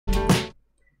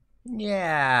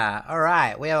Yeah,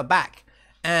 alright, we are back.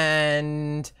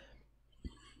 And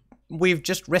we've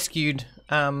just rescued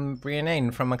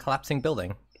Brianne from a collapsing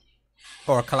building.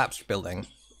 Or a collapsed building.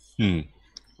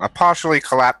 A partially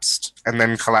collapsed and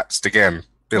then collapsed again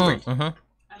building.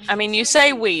 I mean, you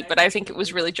say we, but I think it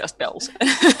was really just Bells.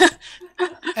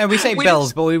 And we say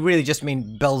bells, but we really just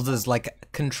mean bells as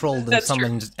like controlled and That's true.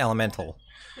 summoned elemental.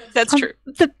 That's true.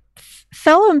 The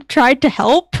Phelim tried to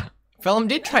help. Phelim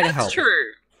did try to help. That's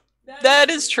true.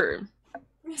 That is true.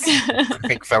 I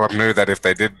think Phelim knew that if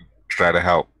they did try to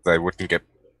help, they might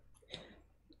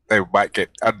get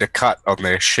undercut on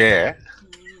their share.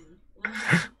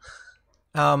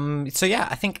 So yeah,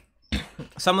 I think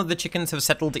some of the chickens have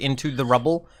settled into the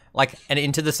rubble, like, and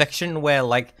into the section where,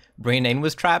 like, Brianne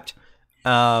was trapped,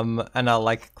 and are,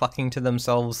 like, clucking to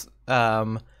themselves,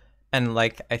 and,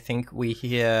 like, I think we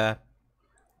hear,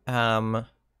 a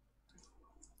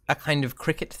kind of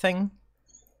cricket thing,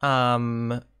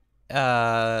 start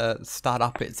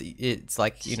up it's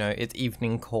like, you know, its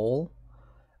evening call,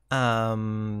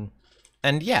 and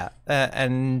yeah,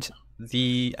 and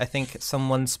I think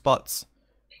someone spots,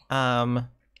 give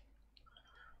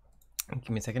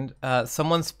me a second.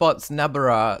 Someone spots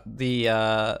Nabara,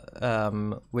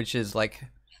 which is like,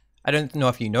 I don't know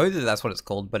if you know that that's what it's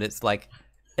called, but it's like,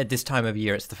 at this time of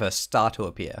year, it's the first star to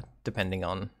appear, depending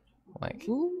on, like,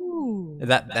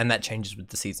 that changes with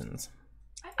the seasons.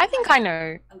 I think I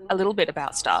know a little bit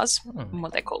about stars and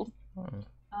what they're called.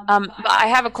 But I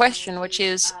have a question, which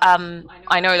is,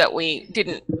 I know that we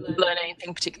didn't learn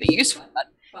anything particularly useful,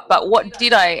 but what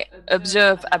did I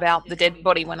observe about the dead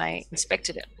body when I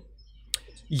inspected it?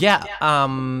 Yeah,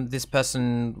 this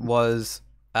person was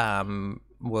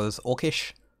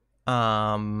orcish.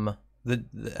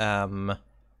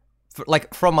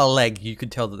 Like, from a leg, you could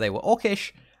tell that they were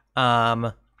orcish.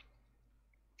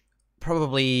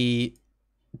 Probably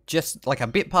just like a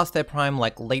bit past their prime,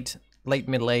 like late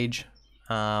middle age.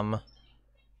 I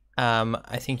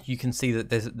think you can see that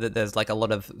there's like a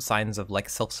lot of signs of like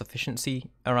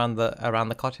self-sufficiency around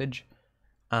the cottage.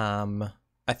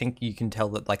 I think you can tell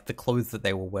that like the clothes that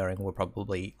they were wearing were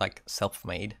probably like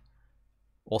self-made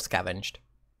or scavenged.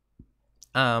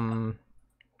 Yeah.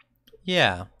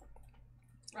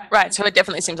 Right, so it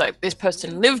definitely seems like this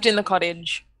person lived in the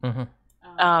cottage. Yeah,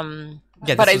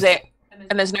 but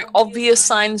there's no obvious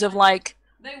signs of like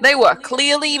they were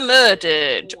clearly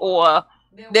murdered, or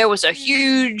there was a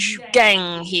huge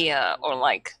gang here, or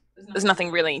like there's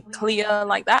nothing really clear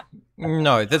like that.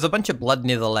 No, there's a bunch of blood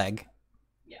near the leg.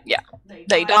 Yeah,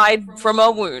 they died from a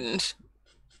wound.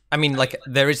 I mean, like,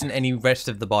 there isn't any rest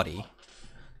of the body.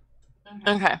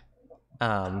 Okay.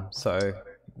 So,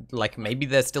 like, maybe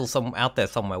there's still some out there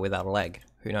somewhere without a leg.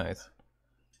 Who knows?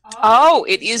 Oh,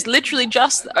 it is literally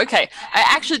just... Okay, I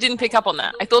actually didn't pick up on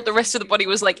that. I thought the rest of the body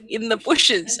was, like, in the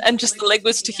bushes, and just the leg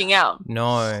was sticking out.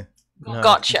 No.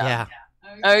 Gotcha. Yeah.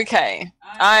 Okay.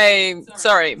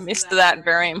 Sorry, missed that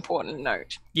very important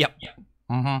note. Yep.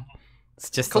 It's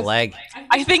just the leg.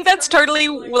 I think that's totally,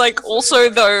 like, also,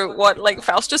 though, what, like,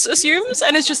 Faustus assumes,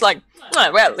 and it's just like,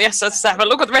 oh, well, yes, let's have a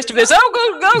look at the rest of this.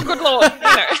 Oh, good lord. You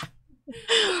know.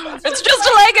 It's just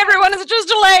a leg, everyone, it's just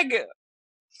a leg!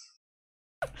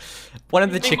 One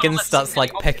of the chickens starts,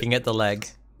 like, pecking at the leg.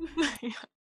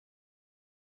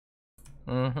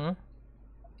 What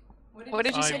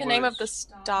did you say the name of the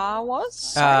star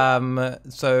was?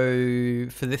 So,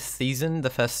 for this season,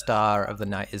 the first star of the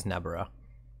night is Nabara.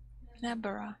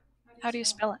 Nabara. How do you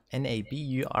spell it?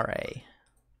 Nabura.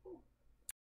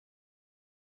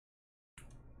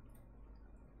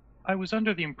 I was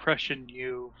under the impression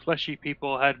you fleshy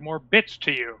people had more bits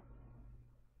to you.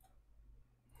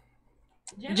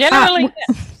 Generally,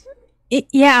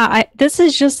 this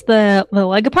is just the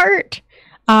leg part.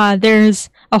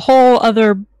 There's a whole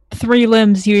other 3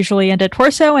 limbs usually, and a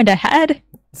torso and a head.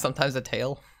 Sometimes a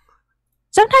tail.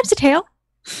 Sometimes a tail.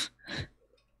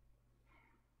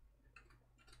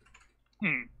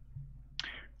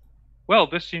 Well,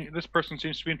 this person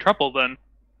seems to be in trouble then.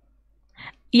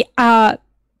 Yeah.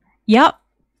 Yep.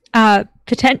 Maybe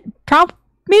dead.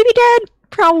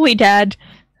 Probably dead.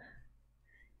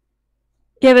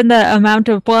 Given the amount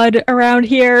of blood around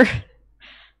here.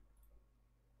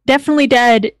 Definitely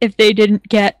dead if they didn't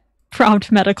get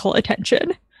prompt medical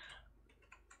attention.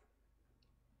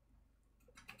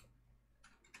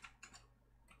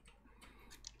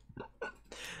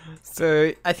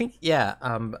 So I think, yeah,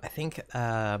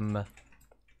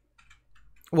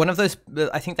 one of those,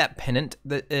 I think that pennant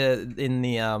that in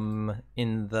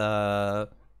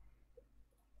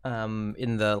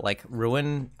the like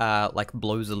ruin like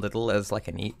blows a little as like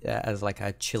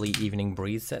a chilly evening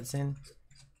breeze sets in,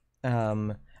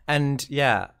 and and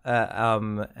yeah,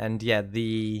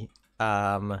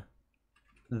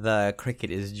 the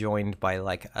cricket is joined by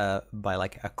like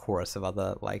a chorus of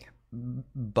other like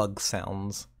bug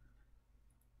sounds.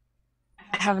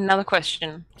 I have another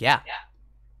question. Yeah.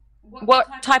 What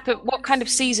kind of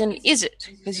season is it?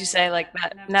 Because you say like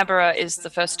that Nabara is the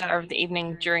first star of the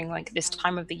evening during like this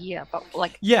time of the year, but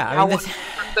like how would you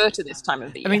refer to this time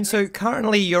of the year? I mean, so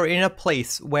currently you're in a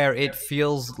place where it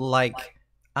feels like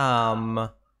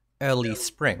early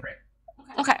spring.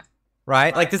 Okay.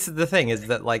 Right? Like this is the thing is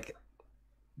that like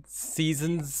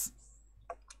seasons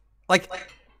like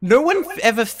no one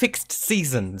ever fixed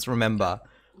seasons, remember?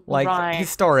 Like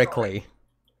historically.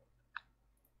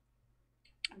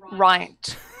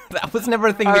 Right. That was never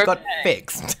a thing that got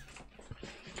fixed.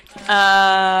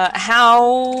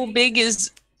 How big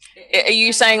is... Are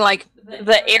you saying, like,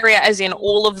 the area as in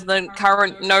all of the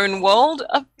current known world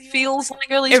feels like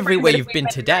early spring? Everywhere you've been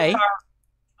today.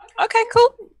 Okay,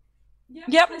 cool.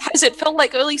 Yep. Has it felt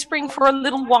like early spring for a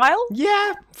little while?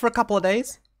 Yeah, for a couple of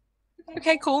days.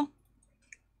 Okay, cool.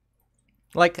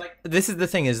 Like, this is the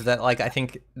thing is that, like, I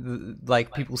think,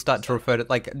 like, people start to refer to,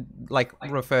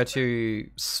 refer to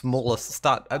smaller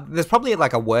there's probably,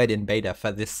 like, a word in beta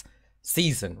for this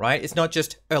season, right? It's not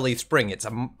just early spring, it's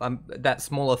that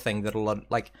smaller thing that'll,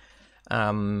 like,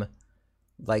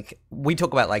 we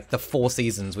talk about, like, the 4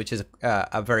 seasons, which is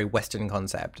a very Western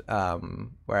concept,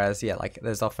 whereas, yeah, like,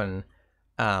 there's often,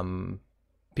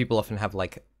 people often have,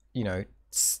 like, you know,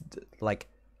 like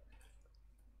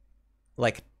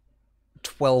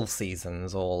 12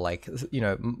 seasons or like, you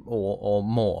know, or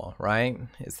more, right?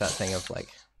 It's that thing of like...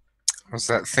 Was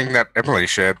that thing that Emily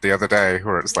shared the other day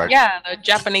where it's like... Yeah, the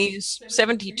Japanese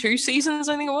 72 seasons,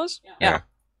 I think it was. Yeah.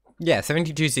 Yeah,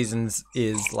 72 seasons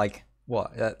is like,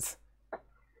 what? That's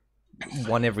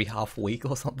one every half week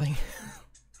or something.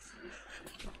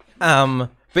 But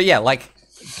yeah, like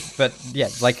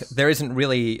there isn't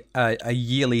really a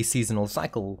yearly seasonal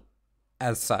cycle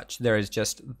as such. There is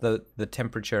just the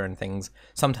temperature and things.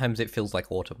 Sometimes it feels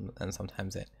like autumn, and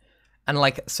sometimes and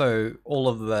like, so all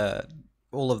of the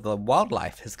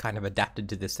wildlife has kind of adapted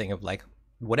to this thing of like,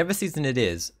 whatever season it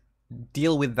is,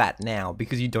 deal with that now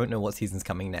because you don't know what season's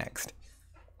coming next.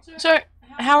 So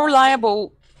how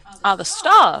reliable are the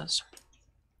stars?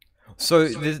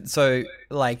 So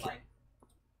like,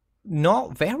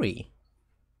 not very.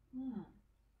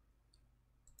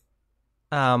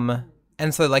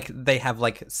 And so, like, they have,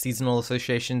 like, seasonal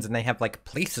associations, and they have, like,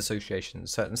 place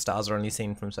associations. Certain stars are only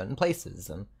seen from certain places,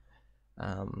 and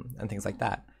things like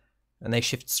that. And they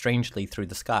shift strangely through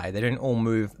the sky. They don't all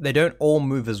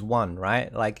move as one,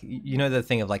 right? Like, you know the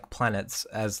thing of, like, planets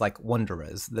as, like,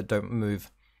 wanderers that don't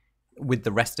move with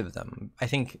the rest of them. I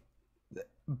think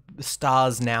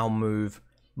stars now move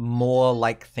more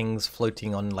like things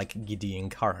floating on, like,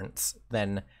 Gideon currents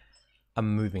than a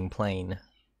moving plane.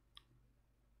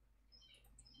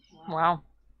 Wow.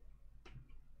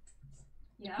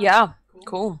 Yeah,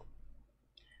 cool.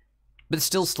 But it's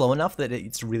still slow enough that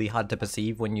it's really hard to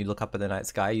perceive when you look up at the night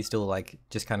sky. You still, like,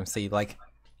 just kind of see, like,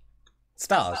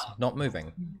 stars not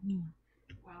moving.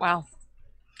 Wow.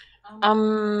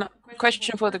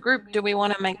 Question for the group. Do we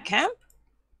want to make camp?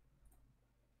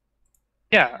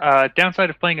 Yeah, downside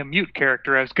of playing a mute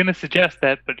character, I was going to suggest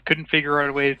that, but couldn't figure out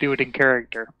a way to do it in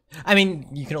character. I mean,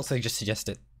 you can also just suggest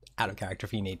it out of character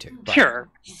if you need to. But... Sure.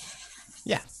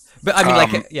 Yeah. But I mean,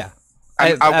 like, yeah.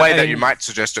 And a way that you might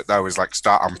suggest it, though, is, like,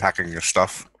 start unpacking your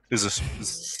stuff. Is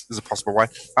a possible way.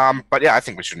 But yeah, I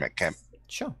think we should make camp.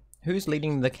 Sure. Who's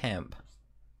leading the camp?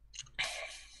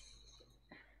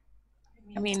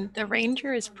 I mean, the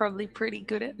ranger is probably pretty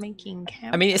good at making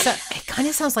camp. I mean, it kind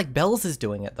of sounds like Bells is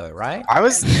doing it, though, right?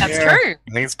 That's true.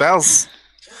 I think it's Bells.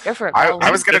 Go for it, I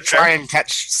Bells. was going to try and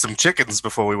catch some chickens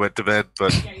before we went to bed,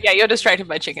 but... Yeah, you're distracted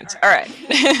by chickens. All right.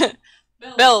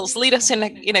 Bells, lead us in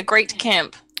a great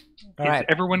camp. All right. Is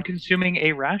everyone consuming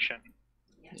a ration?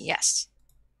 Yes.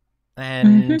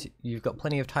 And you've got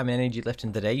plenty of time and energy left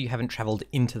in the day. You haven't traveled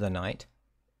into the night.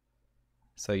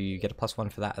 So you get a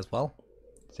 +1 for that as well.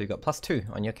 So you've got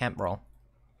 +2 on your camp roll.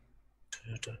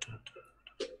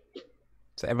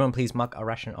 So everyone please mark a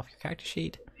ration off your character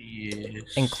sheet.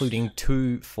 Yes. Including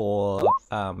 2 for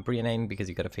Brianane, because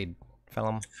you've got to feed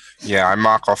Phelim. Yeah, I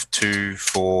mark off 2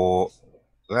 for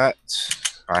that.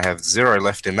 I have 0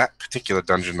 left in that particular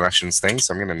dungeon rations thing,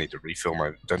 so I'm going to need to refill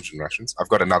my dungeon rations. I've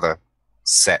got another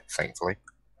set, thankfully.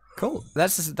 Cool.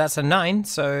 That's a 9.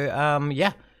 So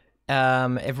yeah,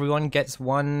 everyone gets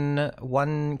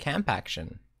one camp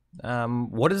action.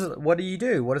 What do you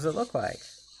do? What does it look like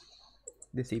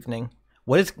this evening?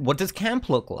 What does camp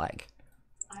look like?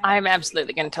 I'm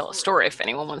absolutely going to tell a story if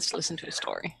anyone wants to listen to a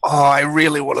story. Oh, I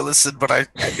really want to listen, but I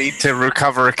need to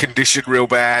recover a condition real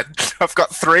bad. I've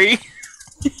got 3.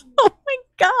 Oh my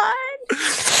god!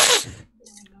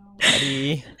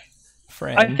 Buddy,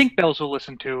 friend. I think Bells will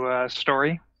listen to a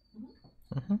story.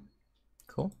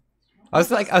 Cool. I was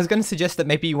going to suggest that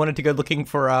maybe you wanted to go looking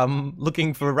for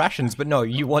rations, but no,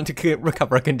 you want to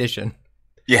recover a condition.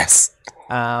 Yes.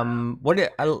 What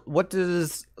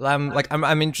does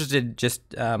I'm interested just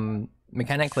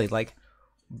mechanically, like,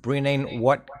 Brianne,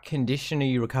 what condition are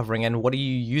you recovering, and what are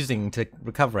you using to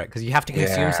recover it? Because you have to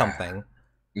consume something.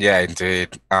 Yeah,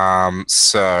 indeed.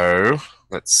 So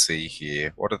let's see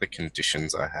here. What are the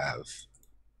conditions I have?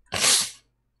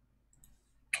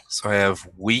 So I have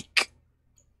weak.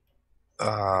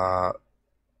 I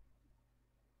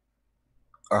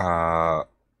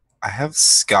have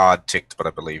scarred ticked, but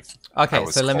I believe. Okay,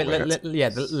 so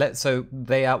so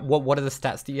they are. What are the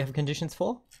stats that you have conditions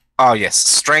for? Oh yes,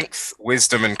 strength,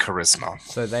 wisdom, and charisma.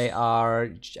 So they are.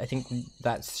 I think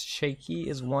that's shaky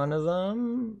is one of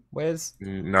them. Where's?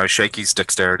 No, shaky's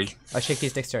dexterity. Oh,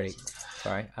 shaky's dexterity.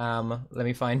 Sorry. Let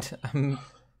me find. I'm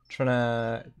trying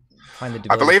to find the.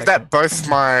 I believe that both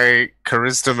my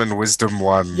charisma and wisdom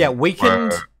one. Yeah,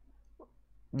 weakened.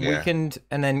 Weakened,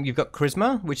 and then you've got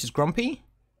charisma, which is grumpy.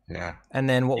 Yeah. And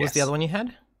then what was the other one you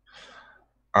had?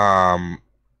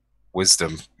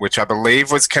 Wisdom, which I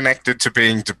believe was connected to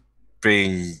being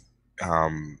I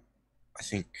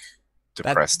think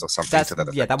depressed or something to that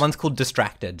effect. Yeah, that one's called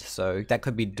distracted, so that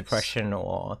could be depression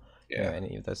or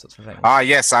any of those sorts of things. Ah,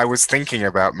 yes, I was thinking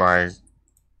about my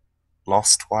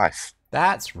lost wife.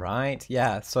 That's right.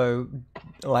 Yeah. So,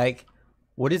 like,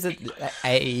 what is it?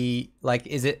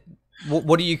 Is it?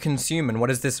 What do you consume, and what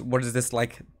is this? What does this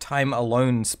like time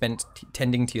alone spent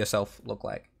tending to yourself look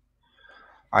like?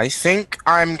 I think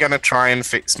I'm gonna try and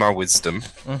fix my wisdom.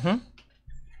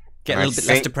 Get a little bit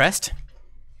less depressed.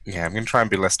 Yeah, I'm gonna try and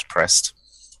be less depressed.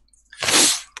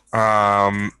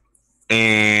 And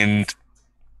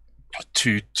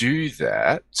to do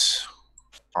that,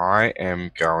 I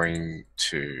am going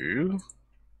to.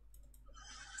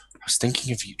 I was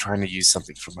thinking of you trying to use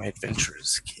something from my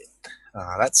adventurer's kit.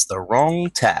 That's the wrong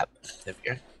tab. There we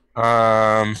go.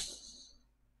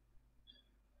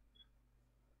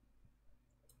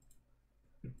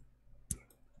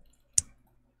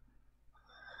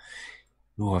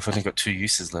 Ooh, I've only got 2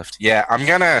 uses left. Yeah, I'm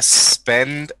gonna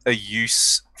spend a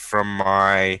use from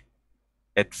my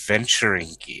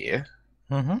adventuring gear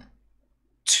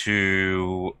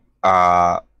to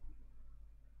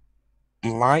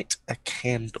light a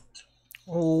candle.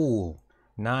 Oh,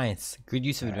 nice. Good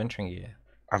use of adventuring gear.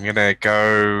 I'm gonna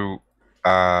go.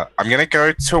 I'm gonna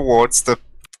go towards the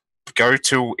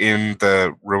go-to in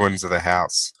the ruins of the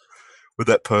house, where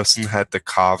that person had the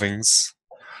carvings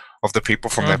of the people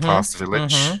from their past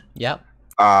village. Yep.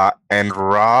 And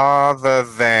rather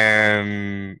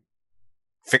than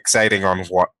fixating on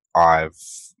what I've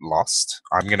lost,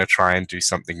 I'm gonna try and do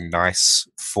something nice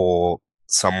for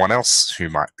someone else who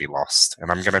might be lost. And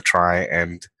I'm gonna try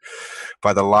and,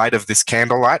 by the light of this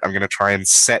candlelight, I'm going to try and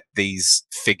set these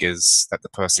figures that the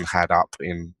person had up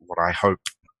in what I hope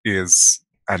is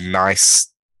a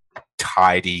nice,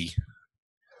 tidy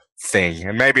thing.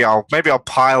 And maybe I'll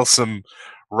pile some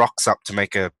rocks up to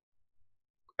make a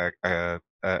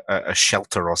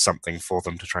shelter or something for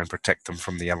them to try and protect them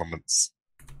from the elements.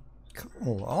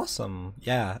 Cool, awesome,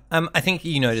 yeah. I think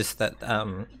you notice that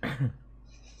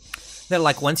that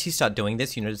like once you start doing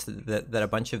this, you notice that a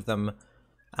bunch of them.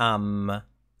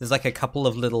 There's like a couple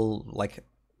of little like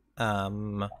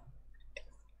kind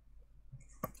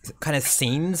of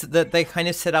scenes that they kind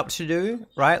of set up to do,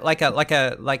 right?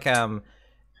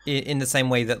 In the same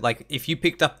way that like if you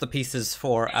picked up the pieces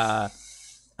for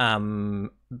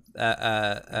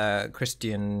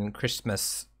Christian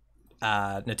Christmas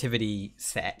nativity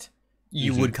set,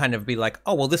 you would kind of be like,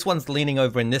 oh well, this one's leaning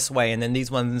over in this way, and then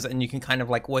these ones, and you can kind of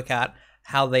like work out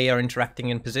how they are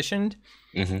interacting and positioned.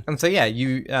 And so yeah,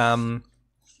 you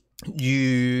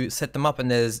set them up,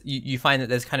 and you find that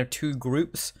there's kind of 2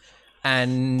 groups,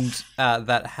 and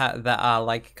that are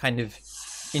like kind of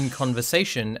in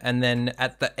conversation, and then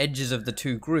at the edges of the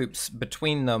 2 groups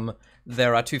between them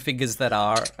there are 2 figures that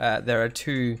are there are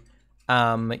 2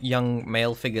 young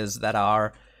male figures that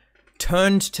are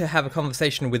turned to have a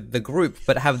conversation with the group,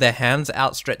 but have their hands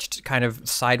outstretched kind of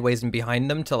sideways and behind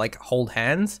them to like hold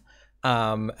hands.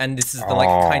 And this is the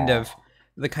like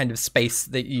kind of space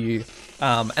that you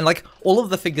and like all of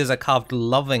the figures are carved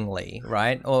lovingly,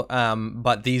 right? Or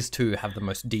but these 2 have the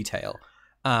most detail,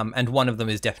 and one of them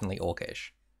is definitely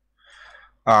orcish.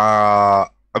 I'm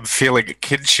feeling a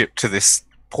kinship to this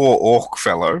poor orc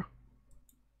fellow.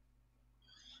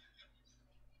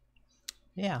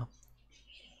 Yeah.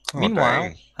 Oh,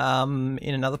 Meanwhile, dang.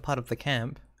 in another part of the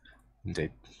camp.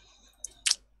 Indeed.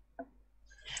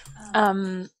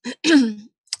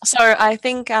 So I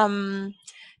think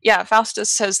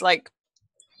Faustus has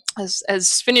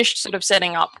finished sort of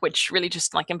setting up, which really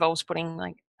just like involves putting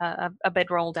like a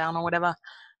bedroll down or whatever.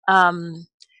 In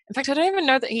fact, I don't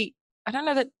know that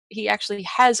he actually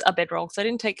has a bedroll, because I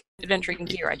didn't take adventuring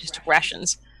gear. I just took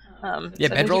rations. Yeah, so I think he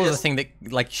bedroll is a just- thing that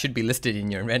like should be listed in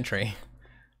your inventory.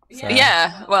 So,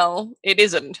 Yeah, well, it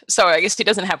isn't. So I guess he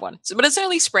doesn't have one. So, but it's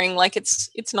early spring, like it's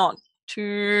not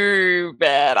too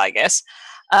bad, I guess.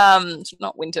 It's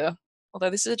not winter, although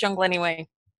this is a jungle anyway.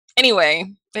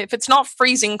 Anyway, if it's not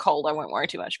freezing cold, I won't worry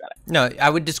too much about it. No, I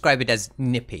would describe it as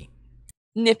nippy.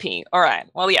 Nippy. All right.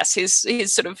 Well, yes,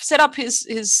 he's sort of set up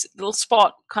his little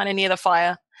spot kind of near the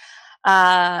fire,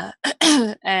 and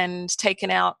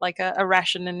taken out like a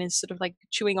ration, and is sort of like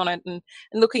chewing on it and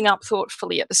looking up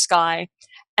thoughtfully at the sky,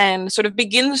 and sort of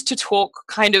begins to talk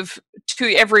kind of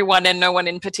to everyone and no one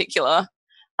in particular.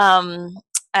 And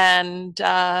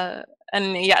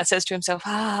yeah, says to himself,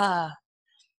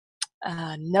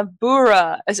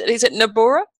 Nabura. Is it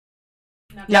Nabura?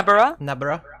 Nabura?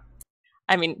 Nabara?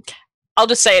 I mean, I'll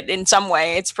just say it in some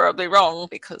way. It's probably wrong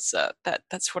because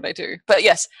that's what I do. But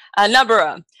yes,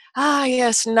 Nabara.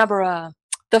 Yes, Nabara.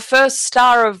 The first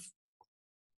star of,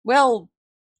 well,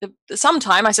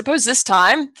 sometime, I suppose this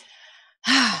time.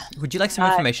 Would you like some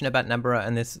information about Nabara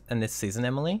and this season,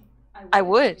 Emily? I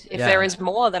would. If Yeah. there is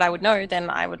more that I would know, then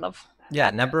I would love.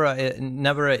 Yeah, Nabara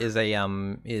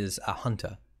is a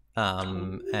hunter,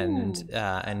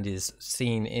 and is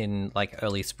seen in like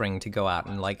early spring to go out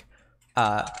and like,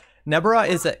 Nabara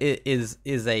is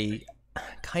a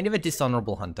kind of a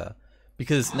dishonorable hunter,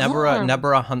 because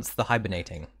Nabara hunts the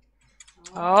hibernating.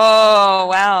 Oh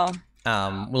wow!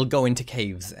 Will go into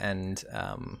caves and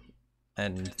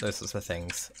those sorts of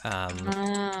things.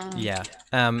 Yeah.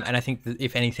 And I think that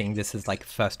if anything, this is like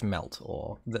first melt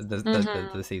or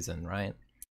the season, right?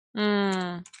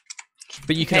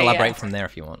 But you can Okay, elaborate yeah. from there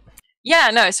if you want. Yeah,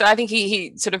 no. So I think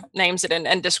he sort of names it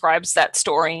and describes that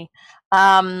story,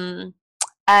 and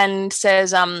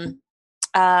says,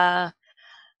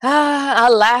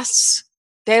 alas,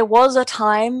 there was a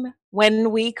time when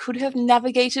we could have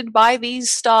navigated by these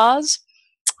stars.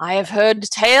 I have heard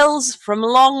tales from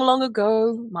long, long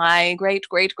ago. My great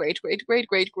grandparents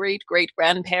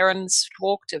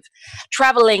talked of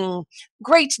traveling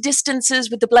great distances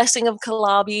with the blessing of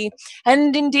Kalabi,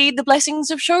 and indeed the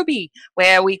blessings of Shobi,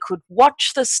 where we could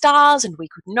watch the stars and we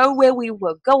could know where we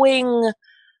were going.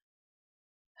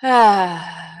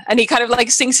 And he kind of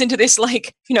like sinks into this,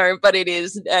 like, but it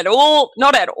is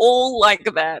not at all like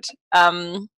that.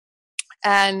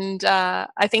 And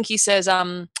I think he says,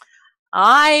 in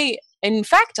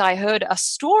fact, I heard a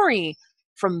story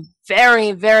from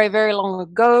very, very, very long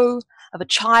ago of a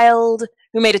child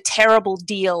who made a terrible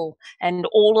deal and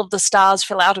all of the stars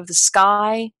fell out of the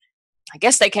sky. I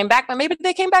guess they came back, but maybe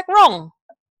they came back wrong.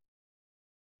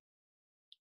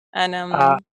 And,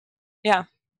 yeah.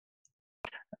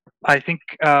 I think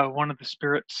one of the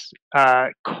spirits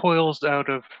coils out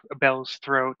of Belle's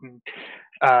throat and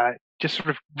just sort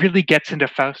of really gets into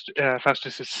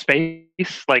Faustus's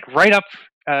face, like right up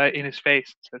in his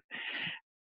face.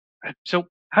 So,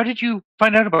 how did you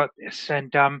find out about this?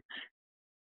 And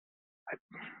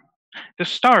the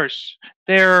stars,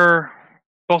 they're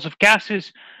balls of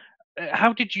gases.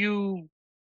 How did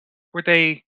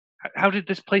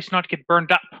this place not get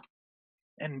burned up?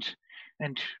 And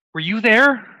were you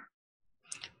there?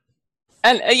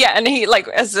 And and he, like,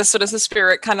 as the sort of the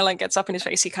spirit kind of like gets up in his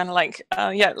face, he kind of like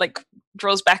like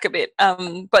draws back a bit,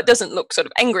 but doesn't look sort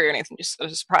of angry or anything, just sort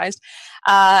of surprised,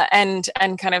 and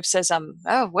kind of says,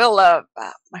 oh well,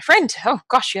 my friend, oh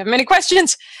gosh, you have many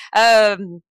questions. I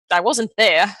wasn't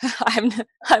there.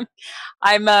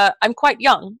 I'm quite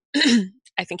young.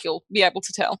 I think you'll be able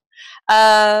to tell.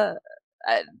 They're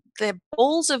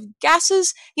balls of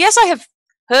gases. Yes, I have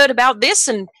heard about this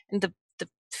and the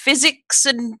physics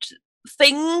and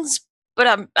things,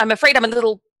 but I'm afraid I'm a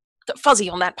little fuzzy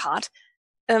on that part.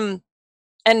 And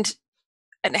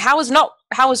how has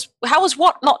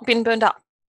what not been burned up?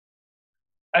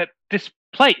 This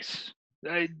place,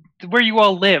 where you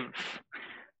all live,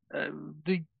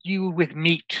 you with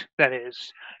meat, that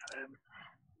is.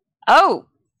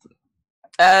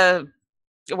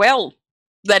 Well,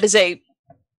 that is a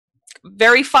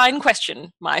very fine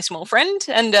question, my small friend,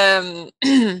 and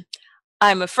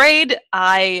I'm afraid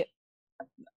I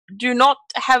do not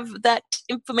have that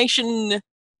information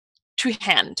to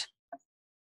hand.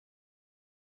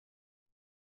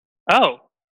 Oh.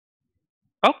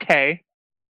 Okay.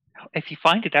 If you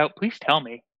find it out, please tell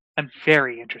me. I'm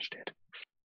very interested.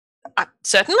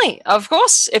 Certainly, of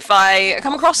course. If I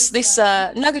come across this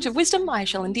nugget of wisdom, I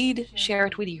shall indeed share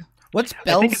it with you. What's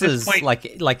think at this Belz's point-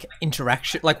 like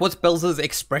interaction? Like, what's Belz's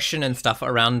expression and stuff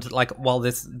around like while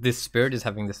this spirit is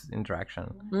having this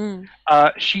interaction?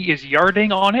 She is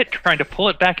yarding on it, trying to pull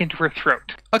it back into her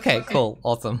throat. Okay, cool,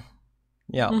 awesome.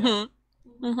 Yeah,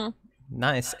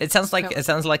 nice. It sounds like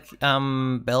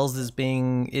Belz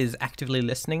is actively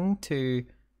listening to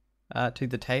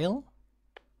the tale.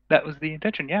 That was the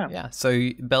intention, yeah. Yeah. So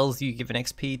Belz, you give an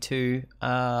XP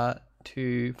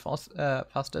to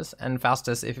Faustus, and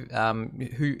Faustus, if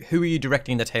who are you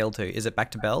directing the tale to? Is it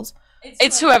back to Belz?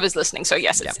 It's whoever's listening, so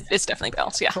yes, it's definitely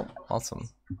Bells, yeah. Cool. Awesome.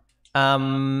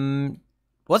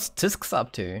 What's Tisks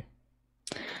up to?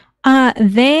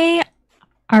 They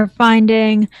are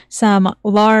finding some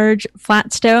large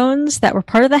flat stones that were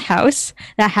part of the house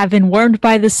that have been warmed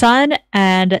by the sun,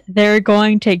 and they're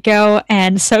going to go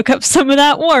and soak up some of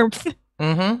that warmth.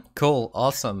 Mm-hmm. Cool.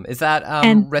 Awesome. Is that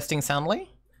resting soundly?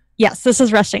 Yes, this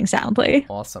is resting soundly.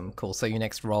 Awesome. Cool. So your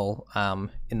next roll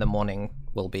in the morning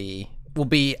will be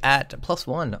at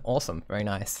 +1. Awesome. Very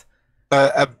nice.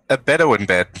 A Bedouin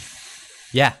bed.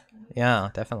 Yeah. Yeah.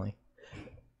 Definitely.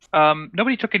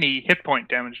 Nobody took any hit point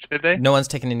damage, did they? No one's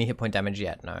taken any hit point damage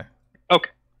yet. No.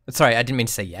 Okay. Sorry, I didn't mean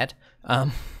to say yet.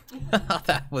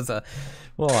 That was a.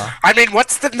 Whoa. I mean,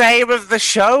 what's the name of the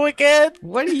show again?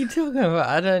 What are you talking about?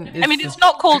 I don't. It's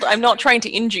not called I'm not trying to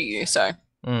injure you, so.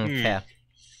 Yeah.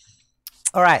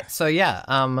 All right. So yeah.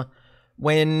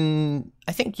 When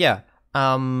I think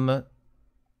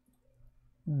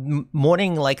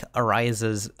morning like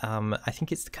arises. I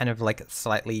think it's kind of like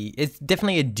slightly. It's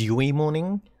definitely a dewy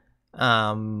morning.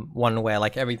 One where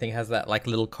like everything has that like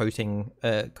little coating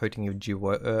of dew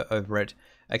over it,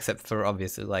 except for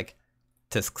obviously like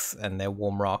Tisks and their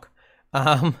warm rock.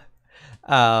 But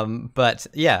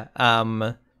yeah.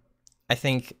 I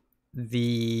think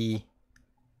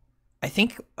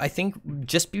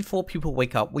just before people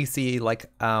wake up, we see like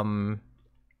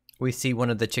we see one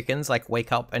of the chickens like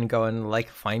wake up and go and like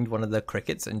find one of the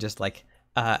crickets and just like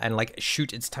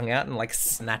shoot its tongue out and like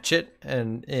snatch it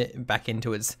and back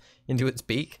into its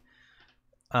beak,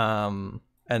 and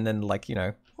then like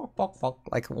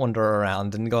like wander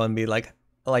around and go and be like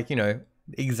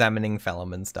examining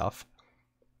Phelim and stuff.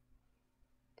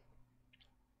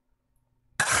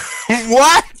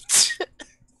 What?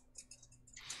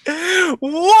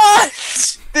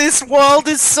 What? This world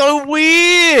is so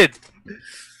weird.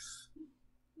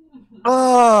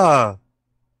 Oh.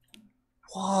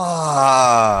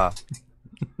 Wow.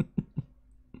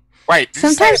 Wait.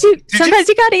 Sometimes you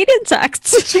gotta eat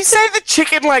insects. Did you say the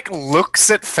chicken like looks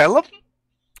at Phelim?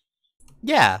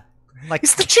 Yeah. Like,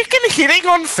 is the chicken hitting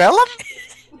on Phelim?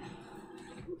 Is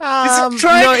it no,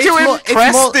 trying to it's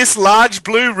impress more- this large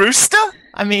blue rooster?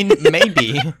 I mean,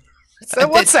 maybe. So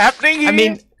what's happening here? I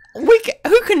mean,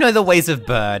 who can know the ways of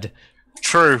bird?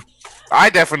 True. I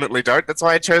definitely don't. That's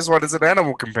why I chose one as an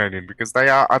animal companion, because they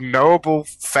are unknowable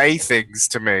fey things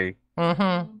to me.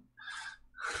 Mm-hmm.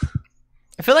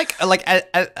 I feel like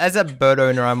as a bird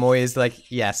owner, I'm always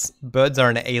like, yes, birds are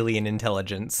an alien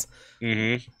intelligence.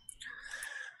 Mm-hmm.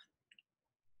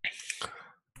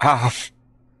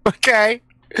 Okay.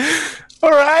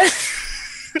 All right.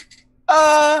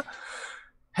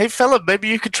 Hey, fella, maybe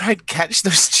you could try and catch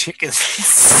those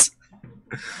chickens.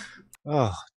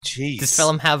 Oh, jeez. Does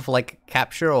Phelim have like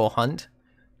capture or hunt?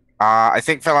 I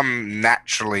think Phelim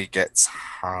naturally gets.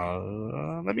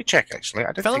 Let me check. Actually,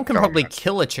 I don't Phelim think can probably does.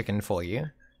 kill a chicken for you.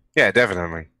 Yeah,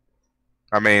 definitely.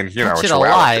 I mean, you know, Catch a it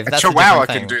chihuahua, alive, a that's a chihuahua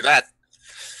different can thing. do that.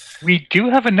 We do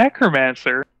have a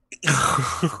necromancer.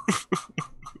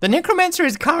 The necromancer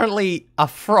is currently a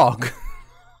frog.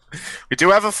 We do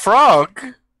have a frog.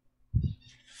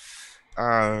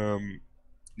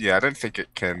 Yeah, I don't think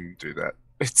it can do that.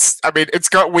 I mean, it's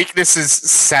got weaknesses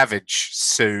savage,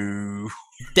 so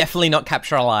Definitely not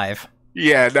capture alive.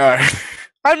 yeah, no.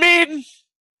 I mean,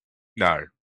 no,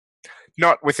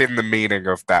 not within the meaning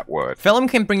of that word. Phelim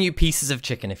can bring you pieces of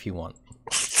chicken if you want.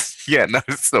 Yeah, no,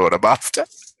 that's not what I'm after.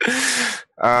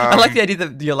 I like the idea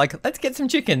that you're like, let's get some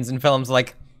chickens, and Phelim's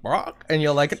like, "Rock," and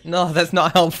you're like, no, that's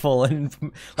not helpful, and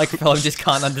like Phelim just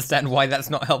can't understand why that's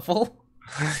not helpful.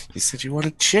 You said you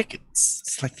wanted chickens.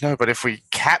 It's like, no, but if we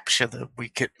capture them, we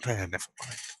can. Never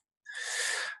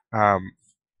mind.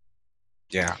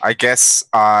 Yeah, I guess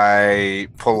I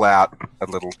pull out a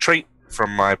little treat from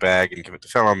my bag and give it to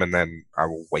Phelim, and then I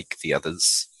will wake the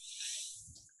others.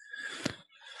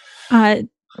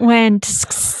 When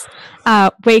Tisks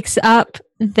wakes up,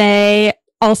 they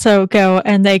also go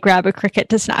and they grab a cricket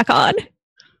to snack on.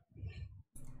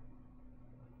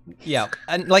 Yeah,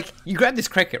 and like you grab this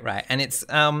cricket, right, and it's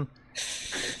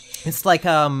like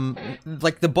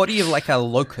the body of like a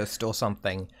locust or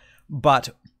something, but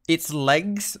its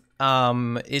legs,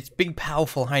 its big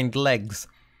powerful hind legs,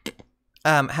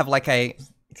 have like a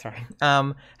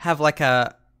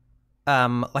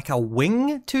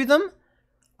wing to them,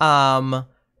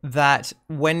 that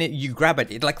when you grab it,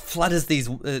 it like flutters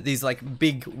these like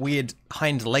big weird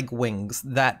hind leg wings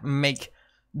that make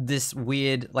this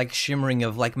weird like shimmering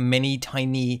of like many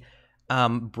tiny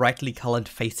brightly colored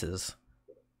faces.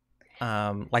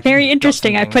 Like Very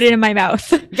interesting. I put it in my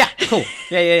mouth. Yeah, cool.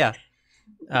 Yeah.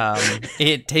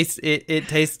 It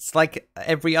tastes like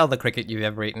every other cricket you've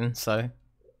ever eaten, so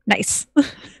Nice.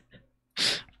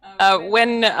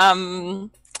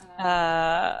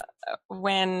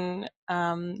 When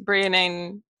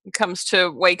Brianne comes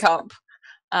to wake up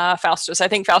Faustus, I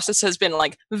think Faustus has been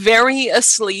like very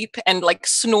asleep and like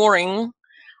snoring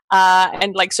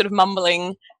and like sort of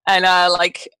mumbling, and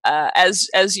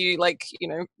as you like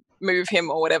move him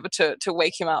or whatever to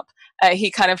wake him up, he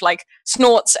kind of like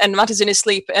snorts and mutters in his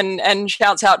sleep and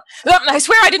shouts out, "I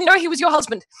swear I didn't know he was your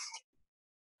husband."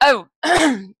 Oh,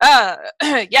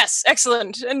 yes,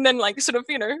 excellent. And then like sort of,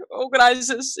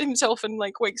 organizes himself and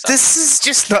like wakes up. This is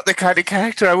just not the kind of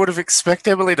character I would have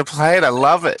expected Emily to play, and I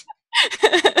love it.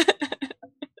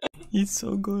 He's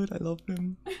so good. I love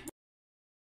him.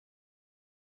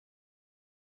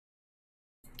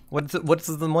 What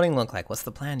does the morning look like? What's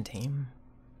the plan, team?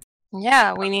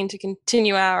 Yeah, we need to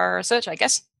continue our search, I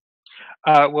guess.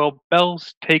 Well,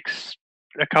 Bells takes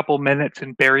a couple minutes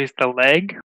and buries the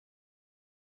leg.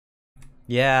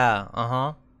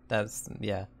 Yeah, that's,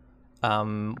 yeah.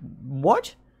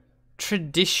 What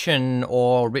tradition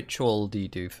or ritual do you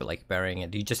do for, like, burying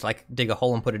it? Do you just, like, dig a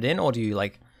hole and put it in, or do you,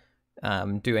 like,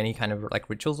 do any kind of, like,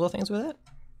 rituals or things with it?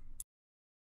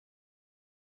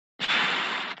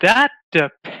 That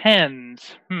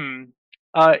depends.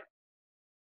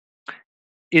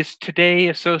 Is today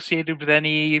associated with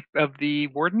any of the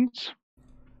wardens?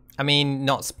 I mean,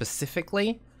 not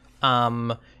specifically.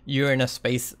 You're in a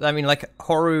space, I mean, like,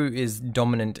 Horu is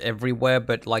dominant everywhere,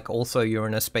 but, like, also you're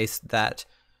in a space that,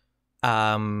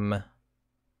 actually,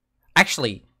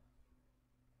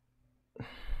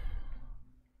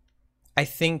 I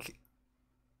think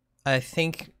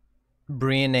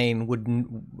Brianne would,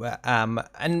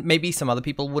 and maybe some other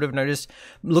people would have noticed,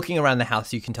 looking around the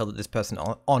house, you can tell that this person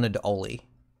honored Oli.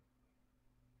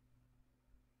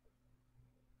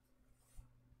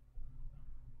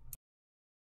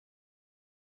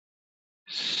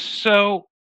 So,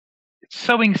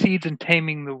 sowing seeds and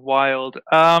taming the wild.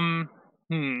 I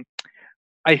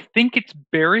think it's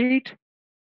buried,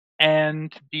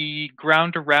 and the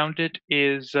ground around it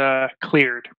is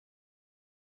cleared.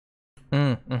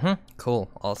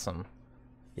 Cool. Awesome.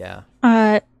 Yeah.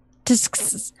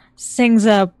 Just sings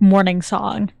a morning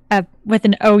song with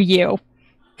an OU.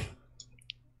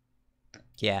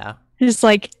 Yeah. Just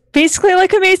like basically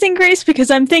like Amazing Grace,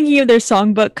 because I'm thinking of their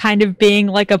songbook kind of being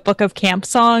like a book of camp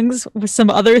songs with some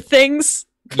other things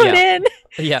put in.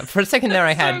 Yeah. For a second there,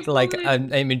 I had like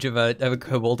an image of a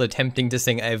kobold attempting to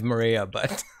sing Ave Maria,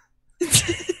 but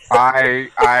I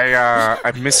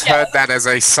misheard that as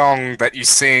a song that you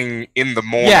sing in the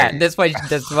morning. yeah, that's why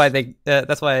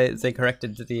they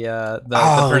corrected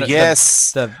the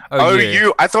yes, the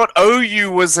OU. I thought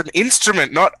OU was an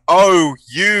instrument, not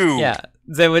OU. Yeah,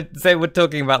 they were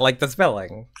talking about like the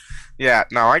spelling. Yeah,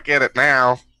 no, I get it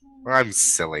now. I'm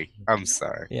silly. I'm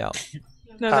sorry. Yeah.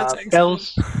 No, that's excellent.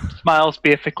 Bells smiles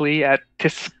beatifically at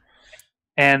Tisk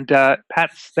and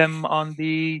pats them on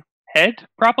the head,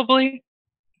 probably.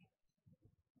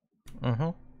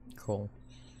 Cool.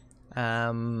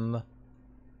 All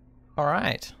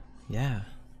right. Yeah.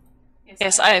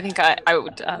 Yes, I think I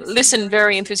would listen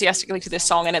very enthusiastically to this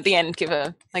song, and at the end give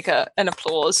an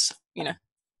applause.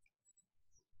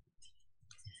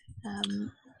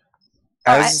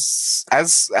 As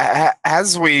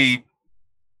we,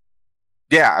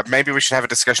 yeah, maybe we should have a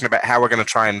discussion about how we're going to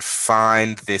try and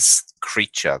find this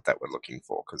creature that we're looking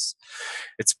for, because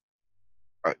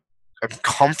I'm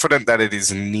confident that it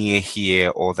is near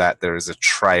here, or that there is a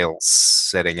trail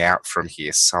setting out from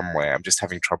here somewhere. I'm just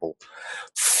having trouble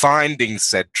finding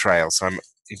said trail, so I'm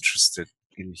interested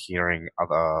in hearing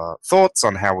other thoughts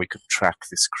on how we could track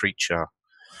this creature.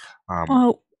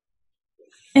 Well,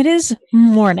 it is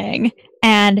morning,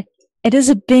 and it is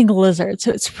a big lizard,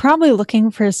 so it's probably looking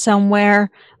for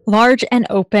somewhere large and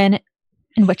open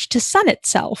in which to sun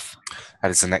itself.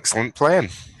 That is an excellent plan.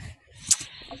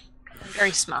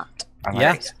 Very smart. I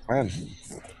like this plan.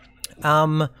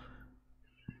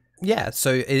 Yeah.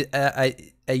 So,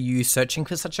 are you searching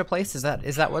for such a place? Is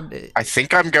that what? I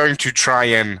think I'm going to try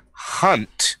and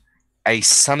hunt a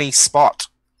sunny spot.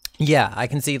 Yeah, I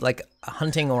can see like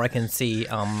hunting, or I can see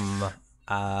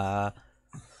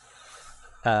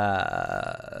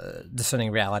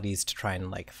discerning realities to try and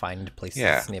like find places.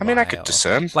 Yeah, nearby, I mean, I could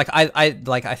discern. Like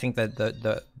I think that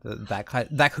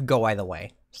that could go either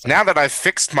way. So. Now that I've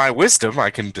fixed my wisdom, I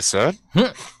can discern.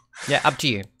 Yeah, up to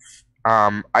you.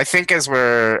 I think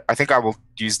I will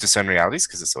use discern realities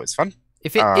because it's always fun.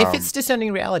 If it's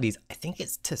discerning realities, I think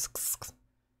it's Tisks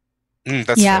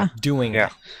that's fair. doing. Yeah.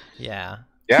 Yeah.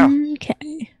 Yeah.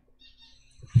 Okay.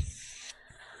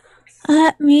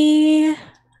 Let me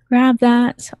grab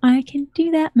that so I can do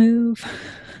that move.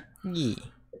 Yeah.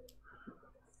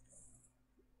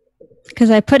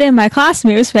 Because I put in my class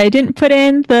moves, but I didn't put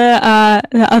in the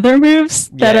other moves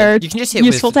that are you can just hit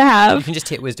useful to have. You can just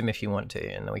hit wisdom if you want to,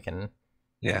 and then we can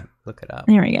look it up.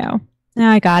 There we go.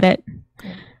 Now I got it.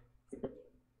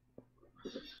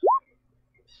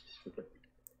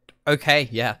 Okay,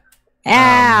 yeah.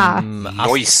 Yeah.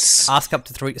 Nice. Ask up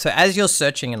to 3. So as you're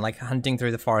searching and like hunting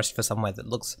through the forest for somewhere that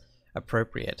looks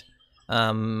appropriate,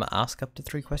 ask up to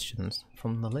 3 questions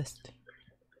from the list.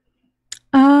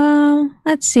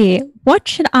 Let's see. What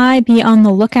should I be on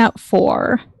the lookout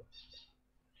for?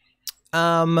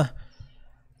 I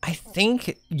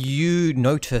think you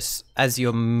notice as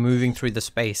you're moving through the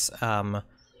space, like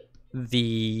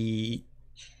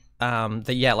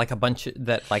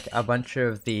a bunch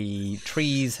of the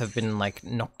trees have been like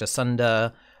knocked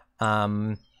asunder.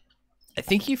 I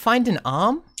think you find an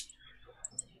arm.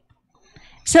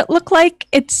 Does it look like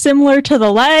it's similar to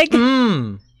the leg?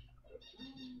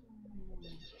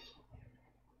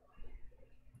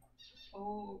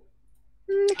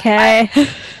 Okay.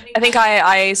 I think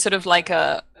I sort of like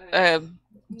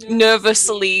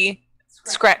nervously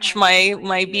scratch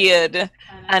my beard,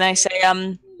 and I say,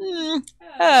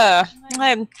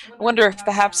 I wonder if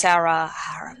perhaps our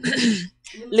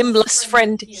limbless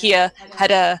friend here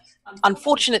had a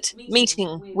unfortunate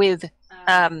meeting with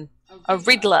a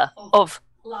riddler of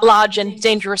large and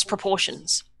dangerous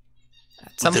proportions.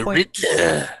 At some point,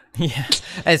 yeah.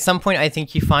 At some point, I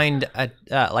think you find a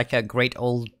great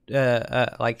old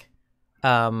it's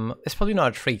probably not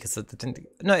a tree because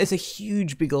it's a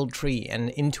huge big old tree, and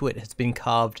into it has been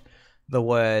carved the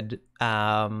word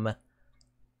a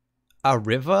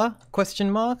river ?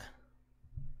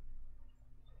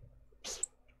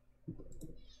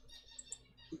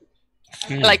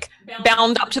 Like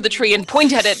bound up to the tree and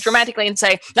point at it dramatically and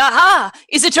say, "Aha!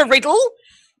 Is it a riddle?"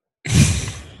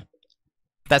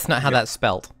 That's not how that's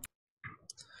spelled.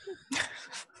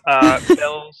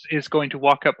 Bells is going to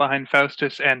walk up behind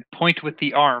Faustus and point with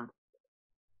the arm.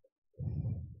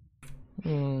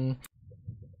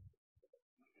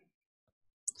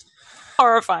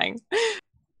 Horrifying.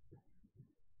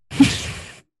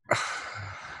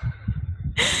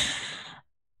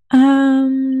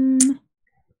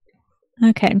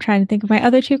 Okay, I'm trying to think of my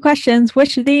other 2 questions.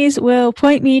 Which of these will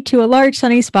point me to a large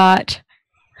sunny spot?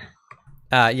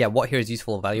 What here is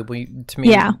useful or valuable to me?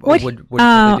 Yeah. Would probably do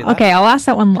that. Okay, I'll ask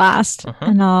that one last,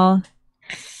 and I'll.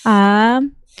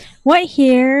 What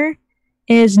here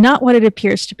is not what it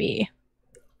appears to be?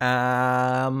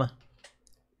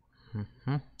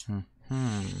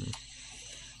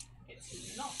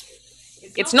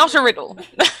 It's not a riddle.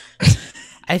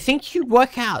 I think you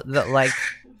work out that like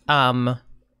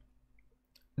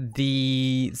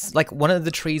one of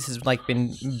the trees has like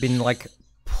been like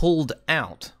pulled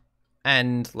out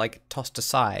and like tossed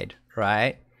aside,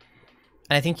 right?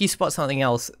 And I think you spot something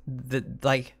else that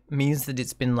like means that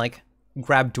it's been like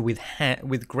grabbed with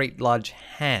great large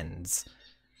hands,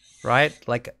 right?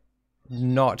 Like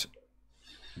not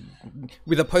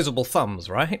with opposable thumbs,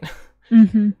 right?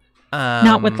 Mm-hmm.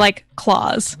 Not with like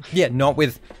claws. Yeah, not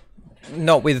with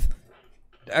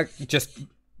just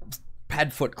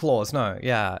padfoot claws. No,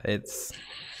 yeah, it's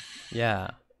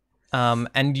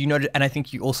and you know, and I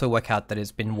think you also work out that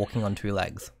it's been walking on 2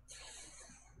 legs.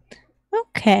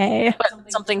 Okay.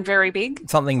 But something very big.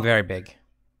 Something very big.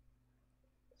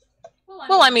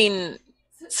 Well, I mean,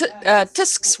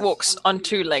 Tisks walks on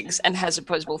 2 legs and has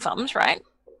opposable thumbs, right?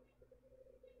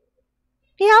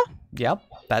 Yeah. Yep,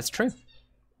 that's true.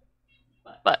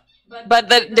 But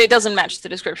that it doesn't match the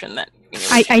description that.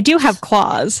 I do have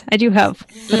claws. I do have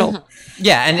little.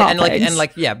 Yeah, and legs.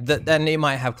 and it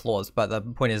might have claws, but the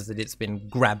point is that it's been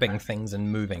grabbing things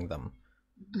and moving them.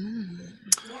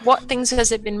 What things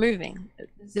has it been moving?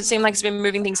 Does it seem like it's been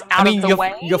moving things out of the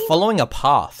way? You're following a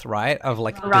path, right, of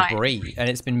like debris, and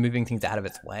it's been moving things out of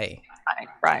its way.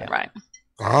 Right.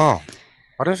 Oh,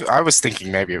 what if I was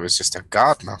thinking maybe it was just a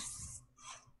gardener?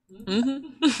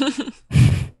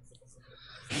 Mm-hmm.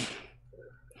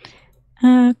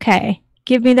 Okay.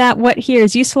 Give me that. What here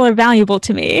is useful or valuable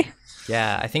to me?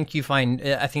 Yeah, I think you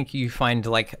find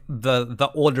like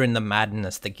the order in the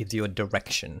madness that gives you a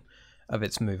direction of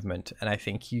its movement, and I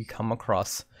think you come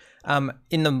across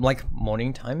in the like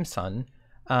morning time sun.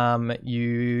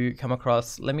 You come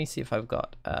across. Let me see if I've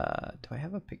got. Do I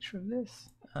have a picture of this?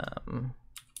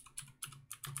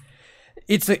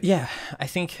 I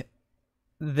think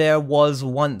there was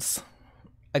once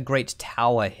a great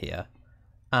tower here,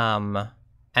 and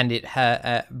it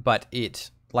but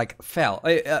it like fell,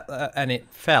 and it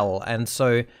fell, and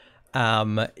so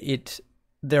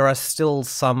there are still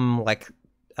some like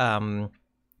there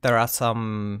are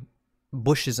some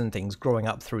bushes and things growing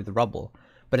up through the rubble,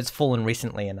 but it's fallen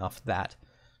recently enough that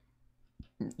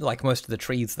like most of the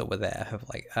trees that were there have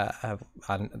like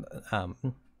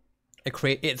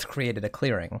it's created a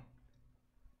clearing.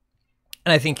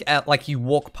 And I think like you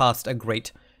walk past a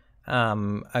great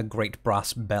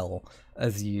brass bell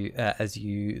as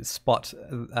you spot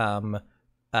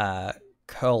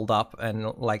curled up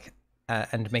and like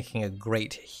and making a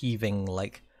great heaving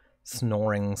like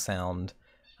snoring sound.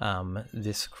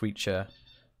 This creature,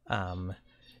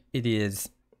 it is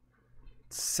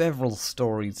several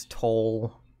stories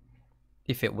tall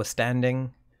if it were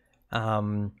standing,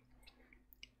 long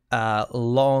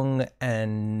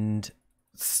and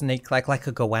snake-like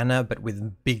a goanna, but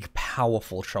with big,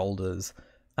 powerful shoulders,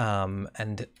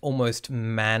 and almost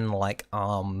man-like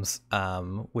arms,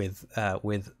 with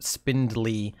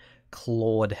spindly,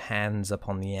 clawed hands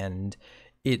upon the end.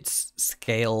 Its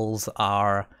scales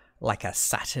are like a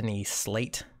satiny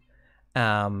slate,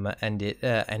 and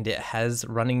it has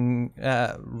running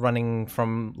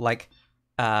from like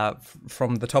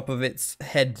from the top of its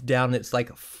head down its like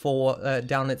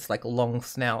down its like long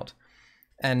snout,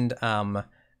 and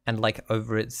like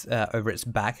over its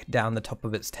back, down the top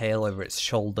of its tail, over its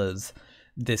shoulders,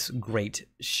 this great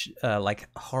like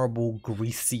horrible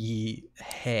greasy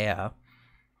hair,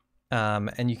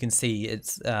 and you can see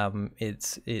its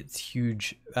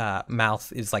huge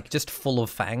mouth is like just full of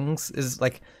fangs, is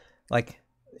like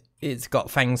it's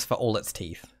got fangs for all its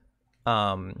teeth,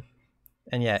 and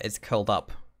yeah, it's curled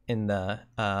up in the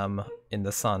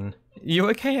sun. You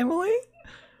okay, Emily?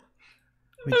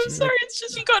 I'm sorry, it's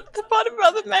just you got the bottom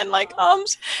of the man-like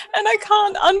arms, and I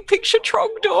can't unpicture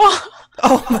Trogdor.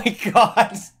 Oh my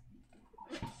god!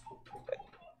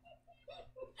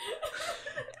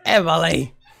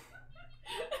 Emily!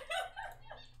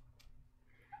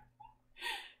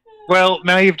 Well,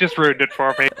 now you've just ruined it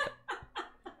for me.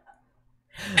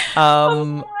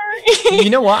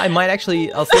 You know what? I might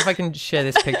actually. I'll see if I can share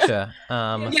this picture.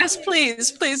 Yes,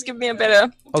 please give me a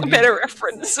better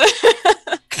reference.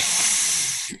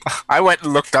 I went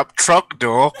and looked up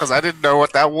Trogdor because I didn't know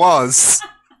what that was.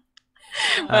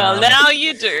 Well, now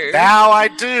you do. Now I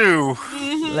do.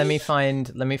 Let me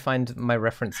find my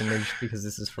reference image, because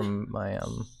this is from my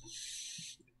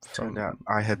Turned out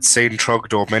I had seen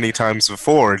Trogdor many times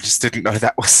before and just didn't know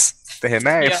that was their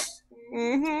name. Yep.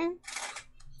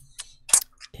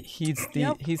 He's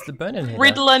the burning hitter.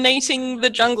 Riddle-nating the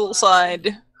jungle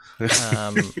side.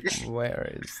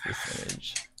 Where is this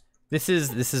image? This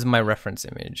is my reference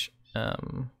image.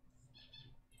 Oh,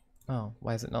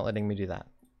 why is it not letting me do that?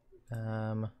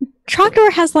 Trogdor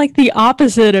has like the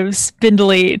opposite of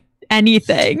spindly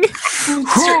anything.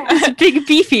 It's big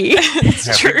beefy.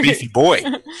 It's true. Big beefy boy.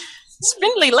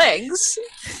 Spindly legs.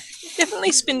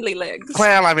 Definitely spindly legs.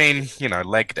 Well, I mean, you know,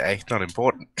 leg day, not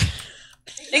important.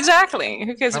 Exactly.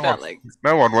 Who cares about legs?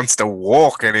 No one wants to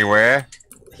walk anywhere.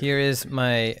 Here is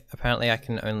my. Apparently, I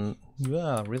can only.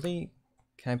 Really?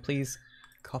 Can I please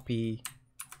copy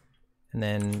and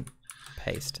then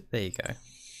paste? There you go.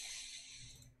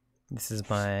 This is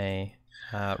my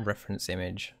reference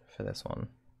image for this one.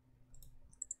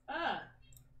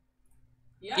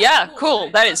 Yeah, cool.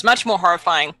 That is much more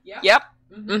horrifying. Yep.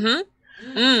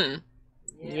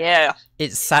 Yeah.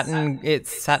 It's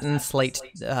satin slate.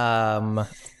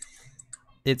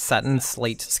 Its satin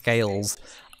slate scales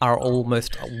are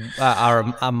almost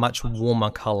are a much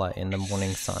warmer color in the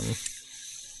morning sun.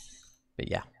 But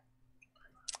yeah.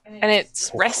 And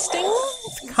it's resting?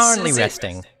 It's currently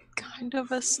resting. Kind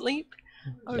of asleep?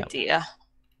 Oh Yep. dear.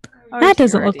 That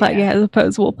doesn't look like it has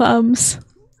opposable thumbs.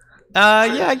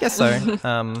 Yeah, I guess so.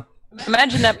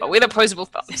 Imagine that, but with opposable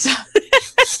thumbs.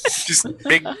 Just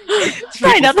big.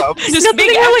 Fine, thumbs. Just nothing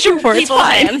big you're actual looking for, it's people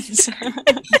fine. hands.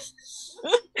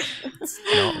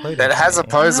 Not loading That has for me.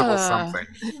 opposable something.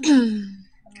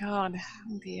 God,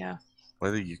 oh dear.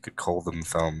 Whether you could call them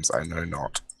thumbs, I know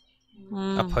not.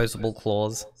 Opposable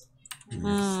claws.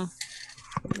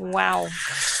 Wow.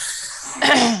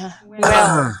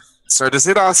 Well, So does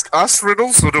it ask us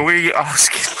riddles, or do we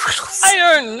ask it riddles? I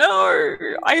don't know.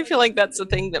 I feel like that's a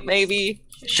thing that maybe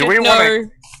should we know.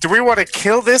 Do we want to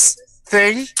kill this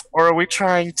thing, or are we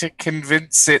trying to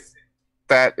convince it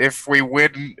that if we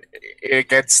win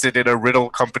against it in a riddle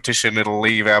competition, it'll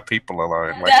leave our people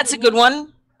alone? Like, That's a good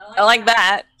one. I like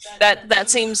that. That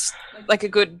seems like a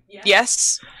good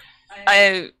yes.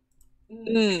 I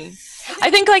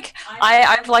think like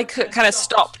I've like kind of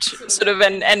stopped sort of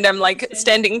and I'm like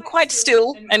standing quite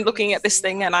still and looking at this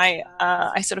thing, and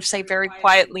I sort of say very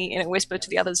quietly in a whisper to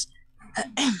the others.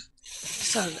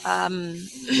 So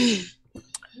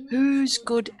who's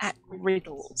good at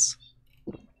riddles?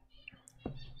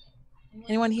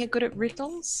 Anyone here good at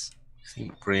riddles?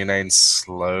 Brianne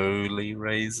slowly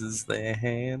raises their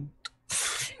hand.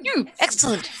 You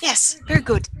excellent. Yes, very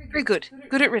good. Very good.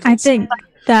 Good at riddles. I think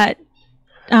that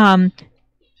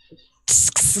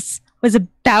was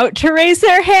about to raise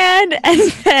their hand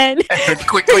and then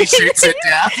quickly shoots it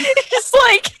down. Just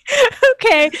like,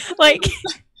 okay, like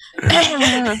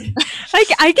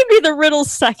I can be the riddle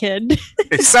second.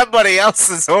 If somebody else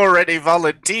has already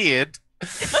volunteered.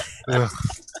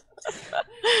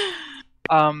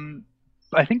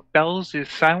 I think Bells is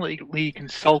silently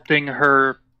consulting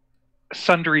her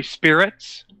sundry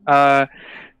spirits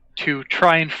to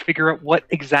try and figure out what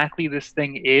exactly this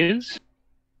thing is.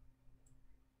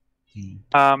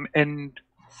 And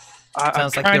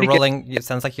sounds like you're rolling. It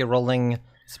sounds like you're rolling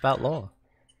spout law.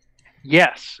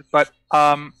 Yes, but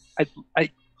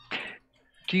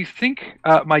do you think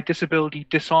my disability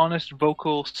dishonest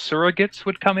vocal surrogates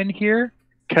would come in here?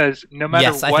 Because no matter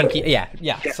yes, what, I think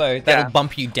yeah. So that'll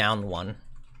bump you down one.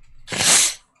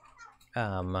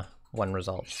 One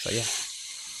result. So yeah.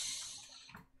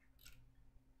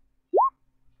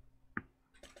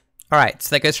 All right,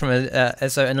 so that goes from a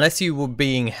so unless you were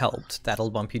being helped, that'll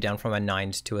bump you down from a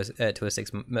 9 to a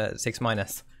 6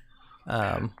 minus.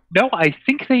 No, I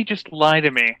think they just lie to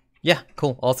me. Yeah,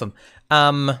 cool, awesome.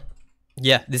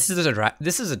 Yeah, this is a dragon.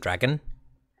 This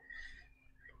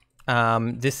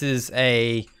is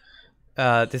a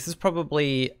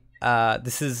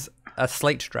a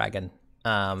slate dragon,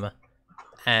 or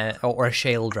a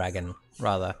shale dragon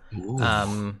rather.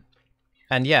 Ooh.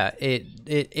 And yeah,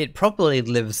 it probably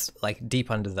lives like deep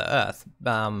under the earth,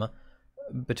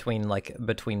 between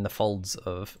the folds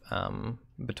of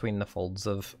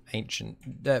ancient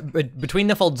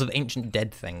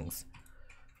dead things.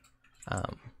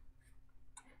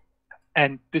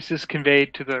 And this is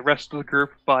conveyed to the rest of the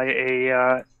group by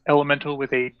a elemental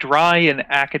with a dry and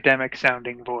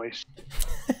academic-sounding voice.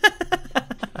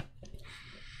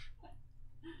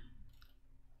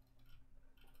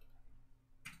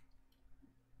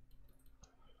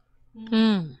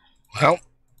 Well,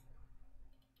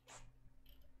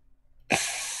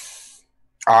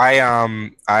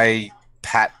 I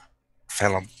pat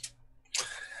Phelim,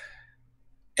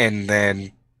 and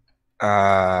then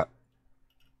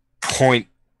point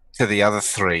to the other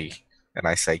three, and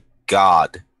I say,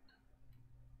 "God,"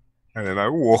 and then I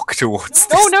walk towards.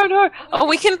 No. Oh,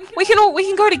 we can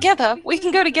go together. We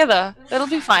can go together. That'll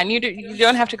be fine. You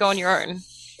don't have to go on your own.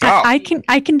 Oh. I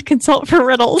can consult for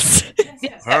riddles.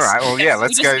 Yes, all right. Well, yeah.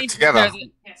 Let's go together.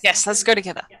 Yes, let's go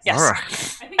together. Yes. All right.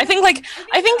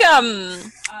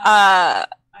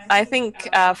 I think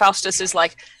Faustus is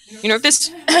like,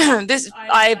 this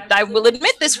I will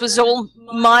admit this was all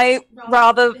my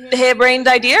rather harebrained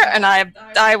idea, and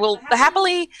I will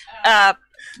happily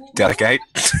delegate.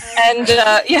 And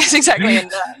yes, exactly,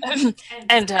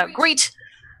 and greet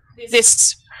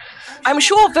this, I'm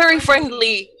sure, very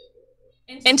friendly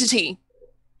entity.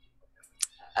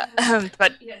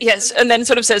 But yes, and then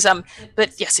sort of says,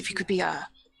 but yes, if you could be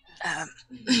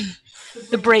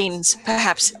the brains,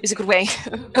 perhaps, is a good way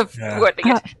of wording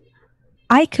it.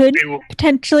 I could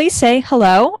potentially say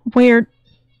hello. We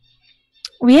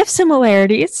have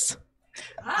similarities.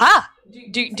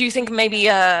 Do you think maybe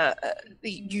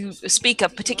you speak a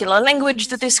particular language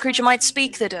that this creature might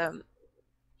speak that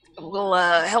will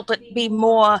help it be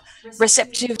more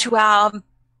receptive to our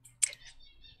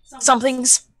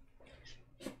somethings?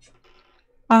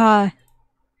 I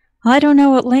don't know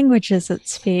what languages it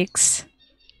speaks.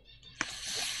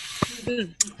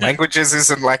 Languages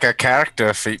isn't like a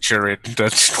character feature in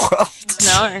Dungeon World.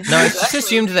 No, it's just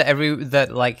assumed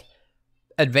that like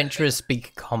adventurers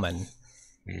speak common.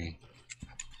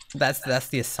 That's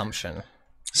the assumption.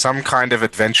 Some kind of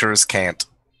adventurers can't.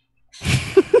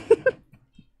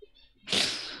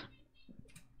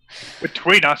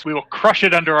 Between us, we will crush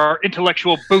it under our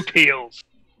intellectual boot heels.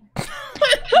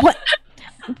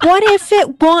 What if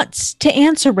it wants to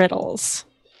answer riddles?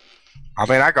 I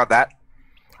mean, I got that.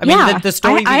 I mean, Yeah, the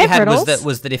story I we have had riddles.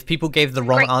 was that if people gave the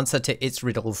wrong Great. answer to its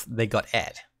riddles, they got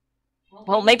ed.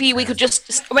 Well, maybe we could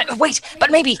just wait. But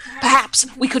maybe, perhaps,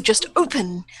 we could just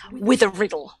open with a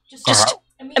riddle, just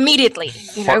immediately.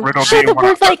 You know, What riddle do Sure, you but we're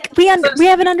want? like we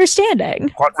have an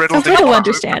understanding. What riddle A do you riddle want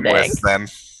to open understanding. with, then?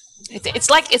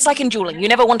 it's like in dueling. You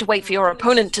never want to wait for your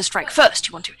opponent to strike first.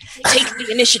 You want to take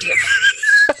the initiative.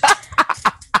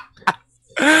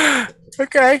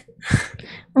 Okay.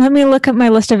 Let me look at my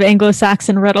list of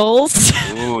Anglo-Saxon riddles.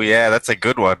 Ooh, yeah, that's a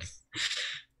good one.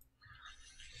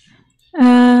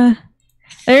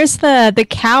 There's the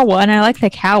cow one. I like the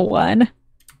cow one.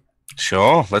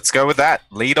 Sure, let's go with that.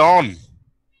 Lead on.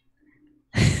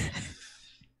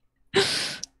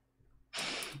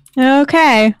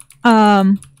 Okay.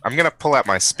 I'm gonna pull out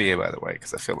my spear, by the way,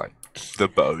 because I feel like the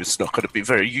bow is not going to be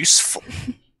very useful.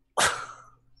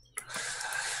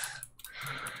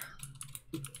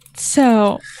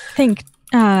 So I think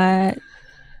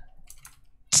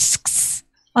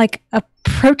like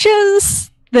approaches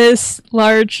this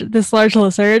large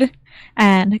lizard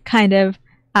and kind of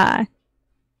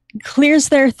clears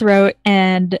their throat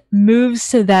and moves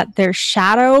so that their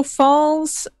shadow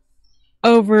falls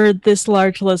over this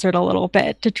large lizard a little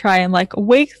bit to try and like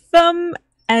wake them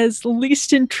as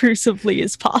least intrusively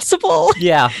as possible.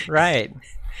 Yeah, right.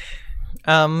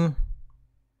 I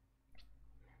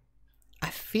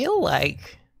feel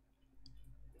like...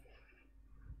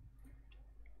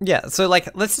 Yeah, so,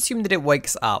 like, let's assume that it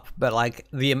wakes up, but, like,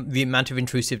 the amount of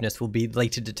intrusiveness will be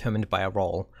later determined by a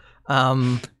roll.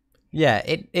 Yeah,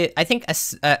 I think a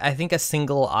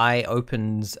single eye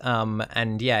opens,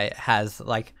 and, yeah, it has,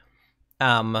 like,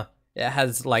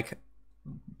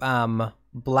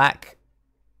 black...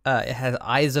 it has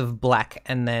eyes of black,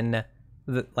 and then,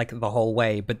 the whole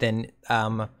way, but then,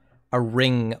 a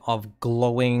ring of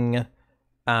glowing,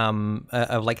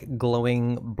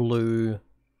 glowing blue...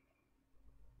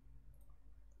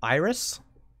 iris,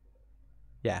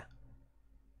 yeah.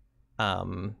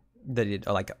 That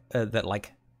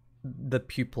the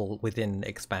pupil within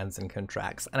expands and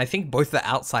contracts, and I think both the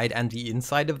outside and the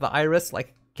inside of the iris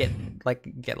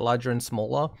get larger and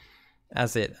smaller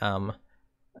as it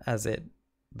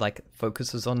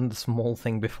focuses on the small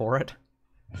thing before it.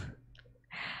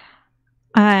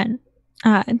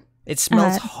 It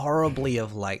smells horribly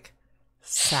of like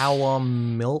sour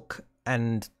milk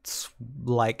and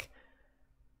like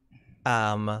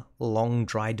long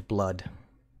dried blood.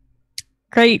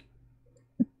 Great.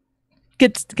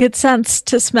 Good sense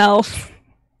to smell.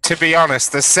 To be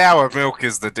honest, the sour milk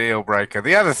is the deal breaker.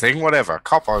 The other thing, whatever,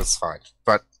 copper's fine,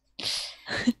 but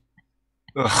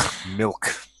ugh,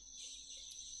 milk.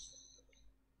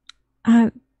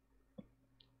 I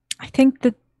think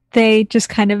that they just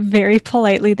kind of very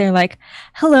politely, they're like,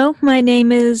 "Hello, my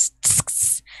name is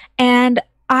and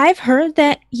I've heard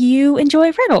that you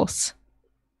enjoy riddles."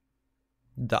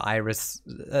 The iris,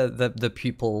 the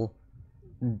pupil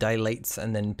dilates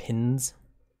and then pins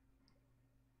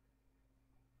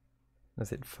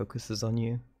as it focuses on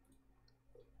you.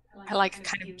 I like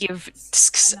kind of give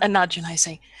a nudge and I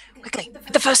say, quickly, with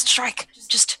the first strike,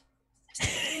 just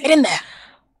get in there.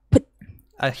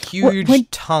 A huge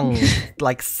tongue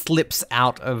like slips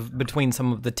out of between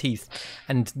some of the teeth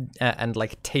and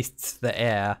like tastes the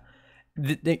air.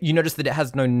 You notice that it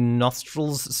has no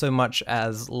nostrils so much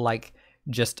as like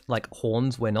just like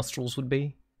horns where nostrils would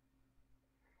be.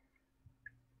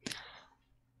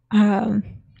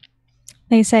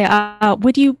 They say,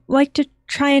 would you like to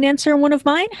try and answer one of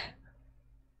mine?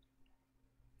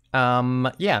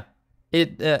 Yeah.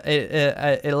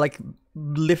 It like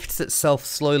lifts itself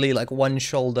slowly, like one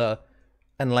shoulder,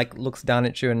 and like looks down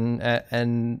at you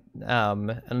and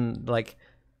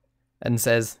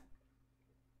says,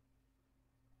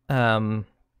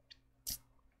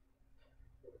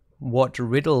 "What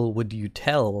riddle would you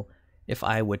tell if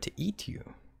I were to eat you?"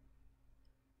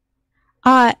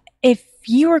 If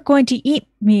you were going to eat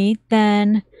me,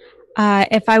 then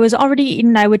if I was already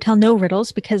eaten, I would tell no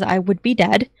riddles because I would be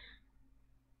dead.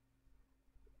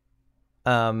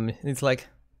 It's like,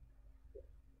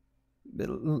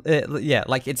 yeah,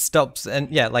 like it stops and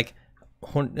yeah, like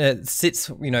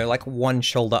sits, you know, like one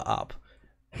shoulder up,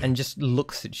 and just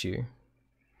looks at you,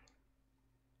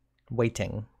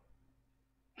 waiting.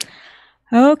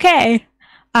 Okay.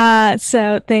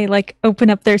 So they like open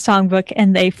up their songbook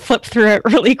and they flip through it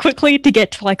really quickly to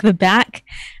get to like the back,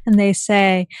 and they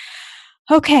say,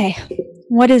 "Okay,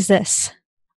 what is this?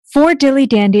 4 dilly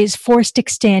dandies, 4 stick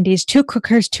standies, 2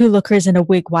 cookers, 2 lookers, and a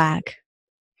wig wag."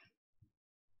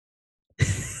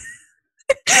 It's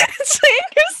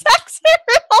Anglo-Saxon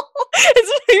riddle.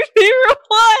 It's my favorite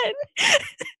one.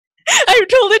 I've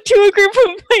told it to a group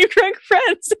of my drunk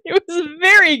friends,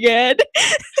 very good.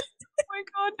 Oh my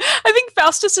god! I think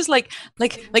Faustus is like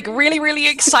really really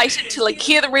excited to like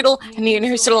hear the riddle,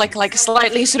 and sort of like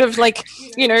slightly sort of like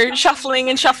shuffling,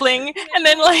 and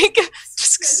then like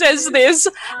just says this,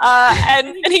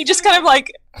 and he just kind of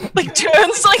like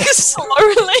turns like slowly.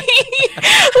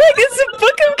 Like it's a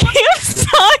book of camp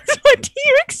songs. What do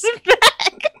you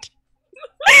expect?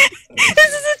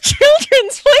 This is a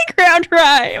children's playground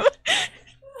rhyme.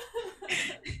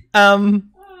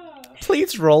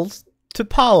 Please roll to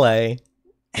parlay.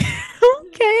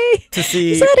 Okay. To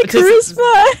see. Is that a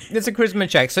charisma? It's a charisma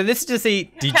check. So this is to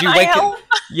see, did Can you I wake help? it?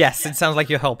 Yes, it sounds like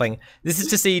you're helping. This is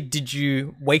to see, did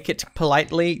you wake it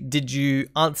politely? Did you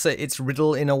answer its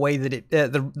riddle in a way that it,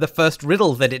 the first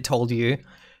riddle that it told you,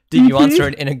 did you answer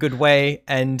it in a good way?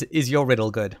 And is your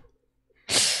riddle good?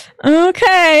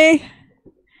 Okay.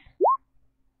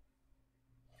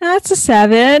 That's a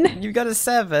 7. You got a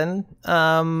 7.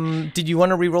 Did you want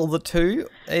to re-roll the 2?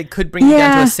 It could bring you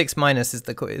down to a 6 minus. Is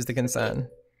the concern?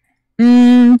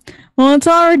 Well, it's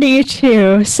already a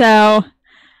 2, so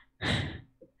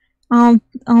I'll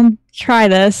try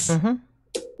this.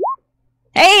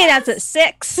 Hey, that's a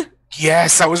 6.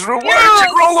 Yes, I was rewarded.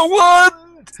 Roll a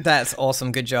 1. That's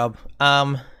awesome. Good job.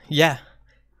 Yeah.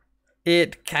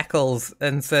 It cackles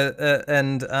and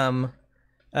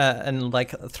and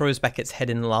like throws back its head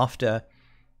in laughter,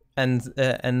 and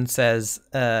says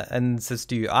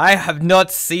to you, "I have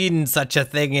not seen such a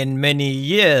thing in many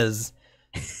years."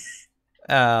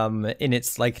 In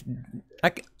its like,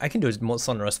 I can do a more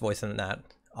sonorous voice than that.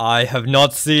 I have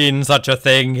not seen such a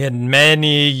thing in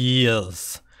many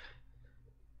years.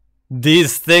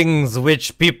 These things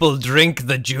which people drink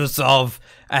the juice of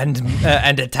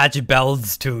and attach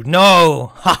bells to,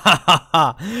 no, ha ha ha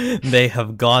ha, they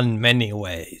have gone many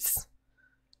ways.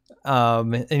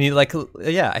 And he like,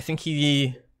 yeah, I think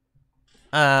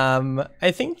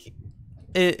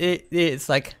it's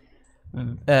like,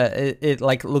 it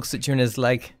like looks at you and is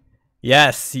like,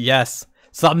 yes,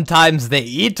 sometimes they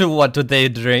eat what they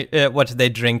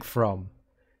drink from.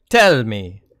 Tell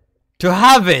me, to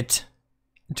have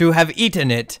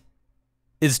eaten it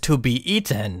is to be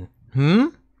eaten,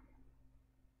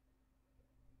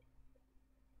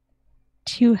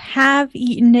 To have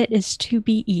eaten it is to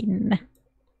be eaten.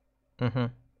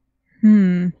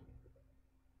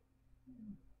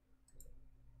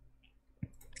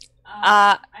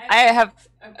 I have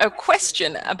a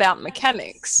question about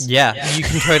mechanics. Yeah, you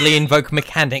can totally invoke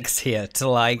mechanics here to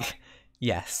like,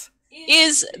 yes.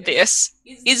 Is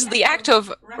the act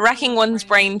of racking one's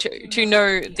brain to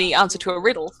know the answer to a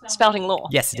riddle spouting law?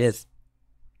 Yes, it is.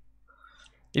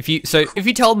 If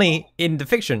you told me in the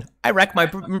fiction, I rack my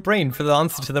brain for the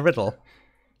answer to the riddle,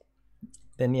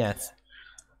 then yes.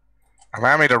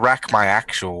 Allow me to rack my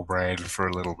actual brain for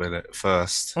a little bit at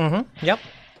first. Yep.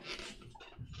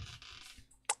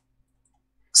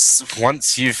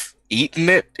 Once you've eaten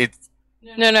it,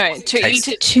 No. To eat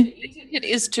it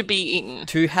is to be eaten.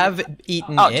 To have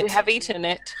eaten Oh, it to have eaten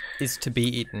it is to be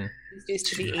eaten. is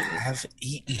to be eaten. have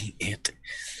eaten it.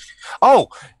 Oh,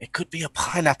 it could be a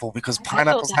pineapple because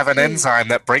pineapples have an enzyme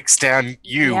that breaks down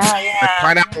you. Yeah.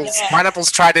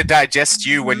 Pineapples try to digest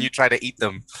you when you try to eat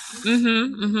them.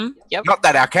 Yep. Not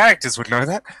that our characters would know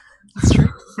that. That's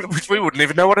true. We wouldn't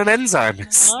even know what an enzyme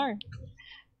is. No.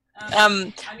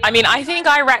 I mean, I think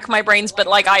I rack my brains, but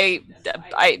like I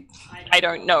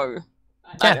don't know.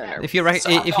 I don't know. If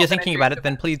you're thinking about it,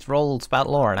 then please roll spout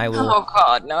lore, and I will. Oh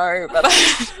God, no! But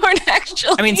I don't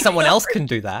actually. I mean, someone else can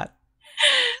do that.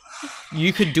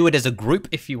 You could do it as a group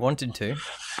if you wanted to.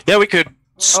 Yeah, we could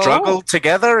struggle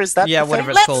together. Is that Yeah, the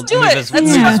whatever thing? it's Let's called. do it. Let's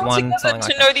Movers struggle one, together something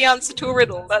like to know the answer to a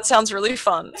riddle. That sounds really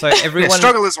fun. So everyone, Yeah,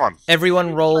 struggle is one.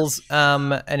 everyone rolls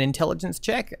an intelligence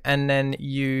check, and then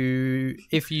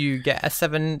if you get a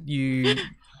 7, you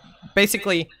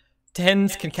basically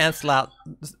 10s can cancel out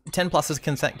 10 pluses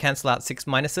can cancel out 6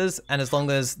 minuses, and as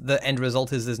long as the end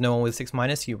result is there's no one with 6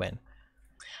 minus, you win.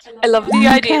 I love the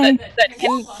idea that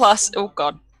 10 plus. Oh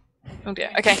God. Oh dear.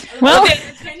 Okay. Well,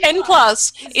 10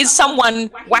 plus is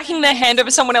someone whacking their hand over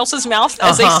someone else's mouth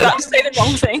as they start to say the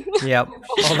wrong thing. Yep.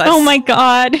 Oh my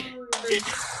God.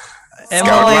 Emily.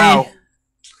 Wow.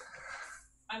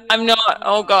 I'm not.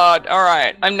 Oh God. All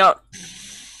right. I'm not.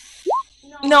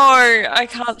 No, I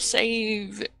can't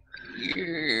save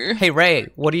you. Hey Ray,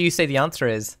 what do you say the answer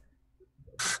is?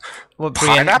 What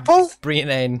Pineapple?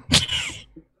 Brienne.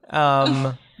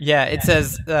 Yeah, it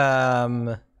says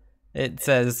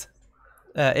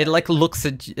it like looks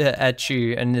at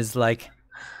you and is like,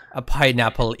 a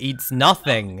pineapple eats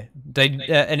nothing.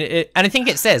 And I think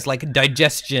it says like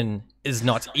digestion is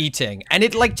not eating, and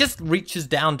it like just reaches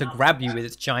down to grab you with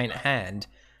its giant hand.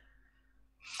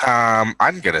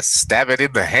 I'm gonna stab it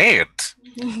in the hand.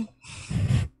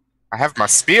 I have my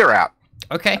spear out.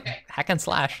 Okay, hack and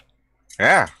slash.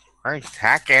 Yeah, I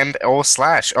hack and or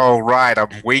slash. Oh right, I'm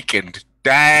weakened.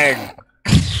 Dang.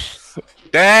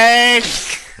 Dang.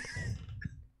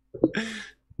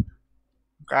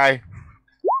 Okay.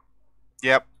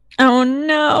 Yep. Oh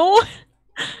no.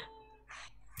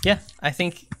 Yeah, I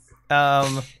think.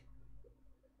 I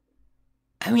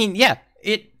mean, yeah,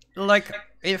 it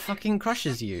fucking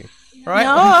crushes you, right?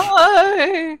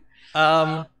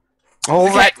 No. All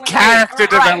that character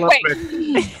Right,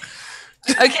 development.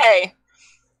 Okay.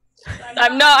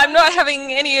 I'm not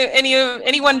having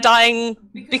anyone dying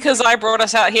because I brought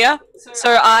us out here.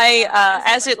 So I,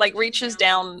 as it like reaches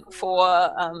down for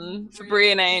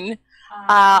Brianane,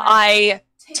 I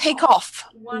take off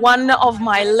one of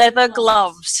my leather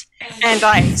gloves and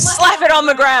I slap it on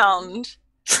the ground.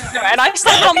 No, and I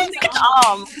slap it on the second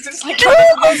arm because it's like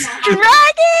Dragon!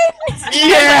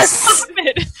 Yes.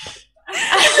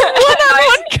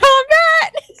 One-on-one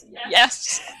combat!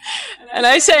 Yes. And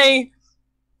I say,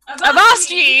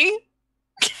 Avasti,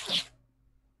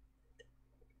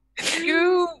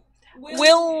 you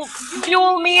will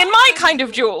duel me in my kind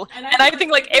of duel. And I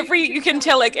think like you can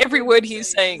tell like every word he's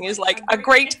saying is like a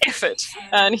great effort.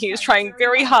 And he is trying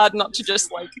very hard not to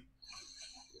just like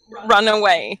run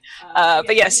away.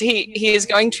 But yes, he is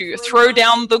going to throw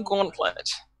down the gauntlet.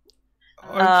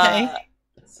 Okay.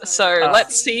 So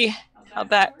let's see how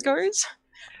that goes.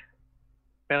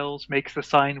 Bells makes the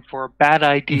sign for a bad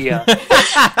idea.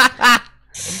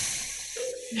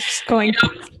 Just going.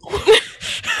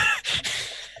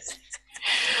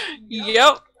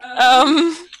 Yep.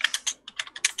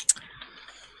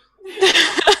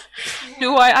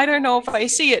 Do I don't know if I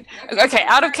see it. Okay,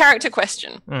 out of character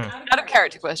question. Out of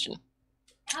character question.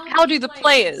 How do the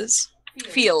players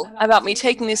feel about me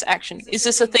taking this action? Is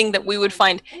this a thing that we would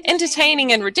find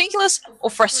entertaining and ridiculous, or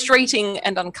frustrating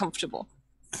and uncomfortable?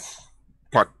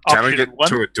 What? Challenge it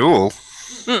to a duel?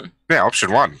 Yeah,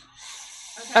 option 1.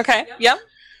 Okay, yeah.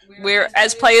 We're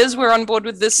as players, we're on board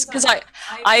with this because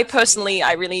I personally,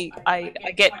 I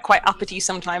get quite uppity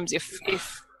sometimes if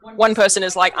one person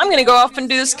is like, I'm going to go off and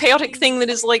do this chaotic thing that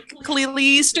is like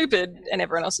clearly stupid, and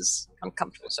everyone else is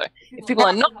uncomfortable. So if people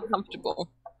are not comfortable,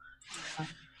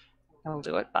 I'll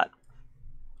do it. But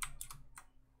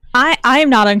I'm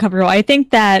not uncomfortable. I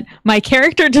think that my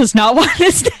character does not want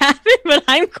this to happen, but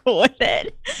I'm cool with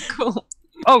it. cool.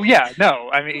 Oh yeah, no,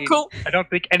 I mean, Cool. I don't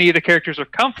think any of the characters are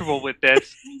comfortable with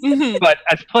this, but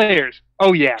as players,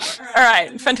 oh yeah. All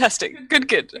right, fantastic.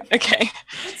 Good. Okay,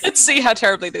 let's see how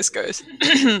terribly this goes.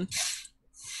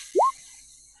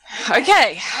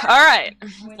 Okay, all right.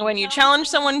 When you challenge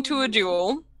someone to a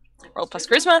duel, roll plus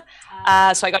charisma.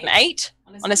 So I got an 8.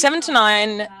 On a 7 to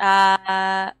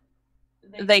 9,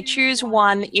 they choose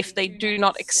 1 if they do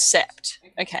not accept.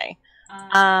 Okay.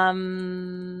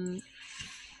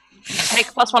 Take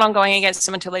 +1 ongoing against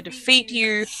them until they defeat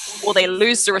you, or they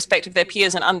lose the respect of their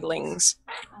peers and underlings.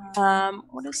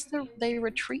 What is the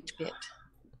retreat bit?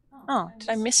 Oh, did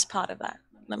I miss part of that?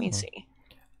 Let me see.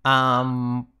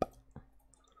 That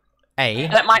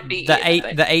might be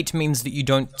the 8 means that you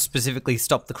don't specifically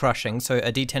stop the crushing, so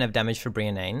a d10 of damage for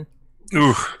Brianane.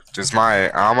 Ooh, does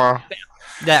my armor?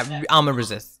 Yeah, armor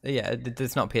resist. Yeah,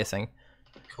 it's not piercing.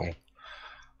 Cool.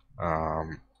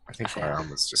 I think my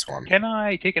armor's just 1. Can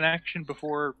I take an action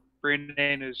before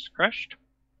Brianane is crushed?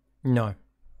 No.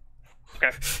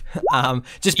 Okay.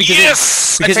 Just because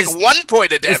Yes! I take 1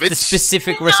 point of it's damage. the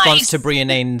specific response to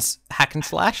Brianane's hack and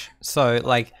slash. So,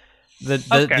 like,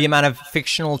 the amount of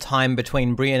fictional time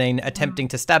between Brianane attempting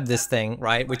to stab this thing,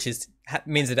 right, which is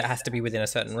means that it has to be within a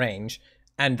certain range,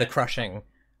 and the crushing.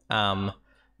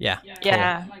 Yeah.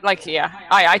 Yeah,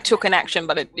 I took an action,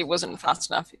 but it wasn't fast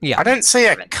enough. Yeah. I don't see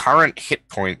a current hit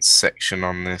points section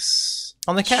on this.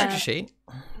 On the character sheet.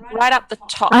 Right up the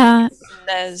top,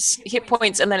 there's hit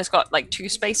points, and then it's got like 2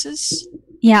 spaces.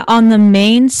 Yeah, on the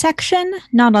main section,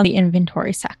 not on the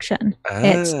inventory section.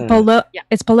 It's below. Yeah.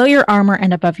 It's below your armor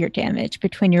and above your damage,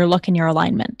 between your look and your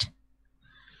alignment.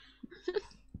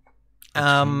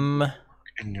 In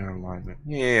your alignment.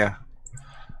 Yeah.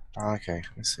 Okay,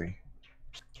 let's see.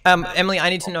 Emily,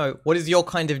 I need to know, what is your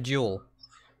kind of duel?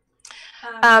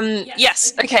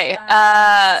 Yes. Okay.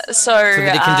 So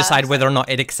that it can decide whether or not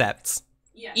it accepts.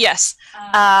 Yes.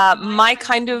 My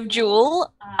kind of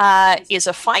duel is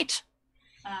a fight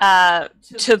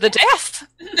to the death.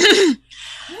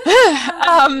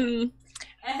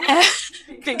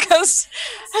 Because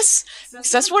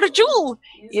that's what a duel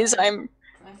is.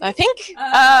 I think.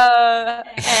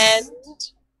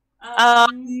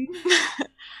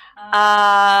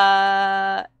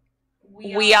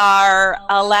 we are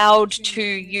allowed to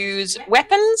use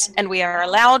weapons, and we are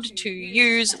allowed to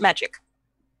use magic.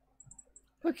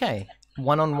 Okay.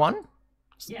 1-on-1?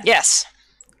 Yes.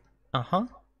 Uh-huh.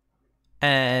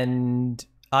 And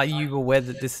are you aware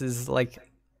that this is like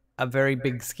a very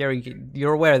big, scary...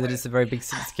 You're aware that it's a very big,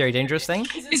 scary, dangerous thing?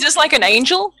 Is this like an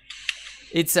angel?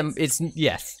 It's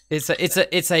yes. It's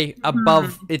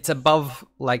above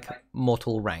like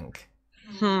mortal rank.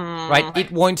 Right?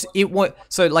 It won't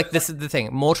so like this is the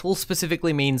thing. Mortal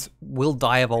specifically means will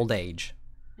die of old age.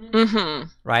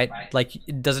 Right? Like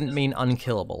it doesn't mean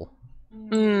unkillable.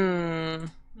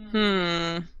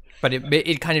 But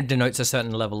it kind of denotes a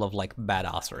certain level of like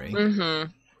badassery.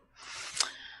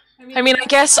 I mean, I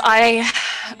guess I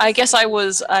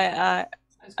was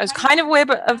kind of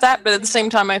aware of that, but at the same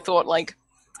time I thought like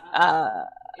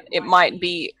it might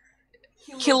be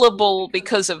killable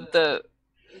because of the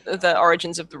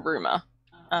origins of the rumor.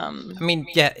 I mean,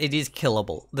 yeah, it is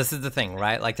killable. This is the thing,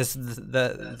 right? Like this is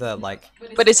the like.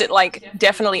 But is it like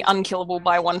definitely unkillable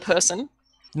by one person?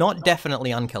 Not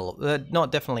definitely unkillable.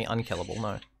 Not definitely unkillable.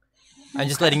 No. I'm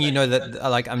just letting you know that,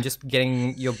 like, I'm just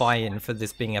getting your buy-in for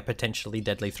this being a potentially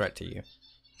deadly threat to you.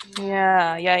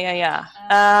 Yeah.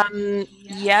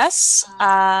 Yes.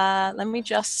 Let me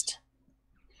just.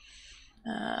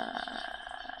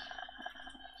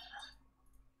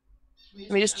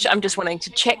 I'm just wanting to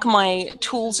check my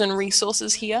tools and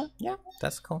resources here. Yeah,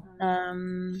 that's cool.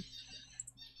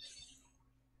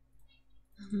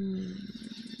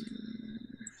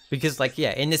 Because, like,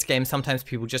 yeah, in this game, sometimes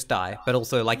people just die. But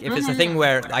also, like, if it's a thing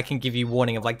where I can give you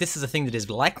warning of, like, this is a thing that is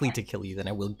likely to kill you, then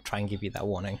I will try and give you that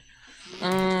warning.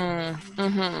 Let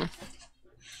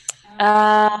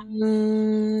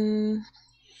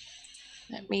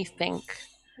me think.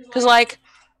 Because, like,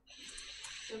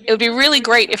 it would be really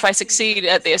great if I succeed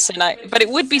at this, but it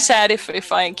would be sad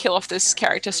if I kill off this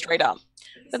character straight up.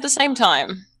 But at the same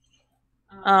time,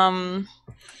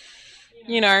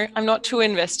 you know, I'm not too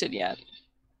invested yet.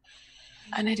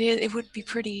 And it would be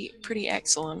pretty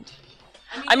excellent.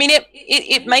 I mean,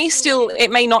 it may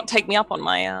not take me up on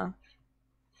my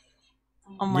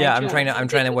yeah, I'm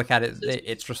trying to work out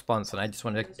its response, and I just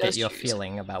want to get your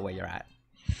feeling about where you're at.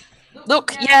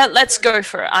 Look, yeah, let's go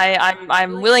for it.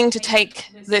 I'm willing to take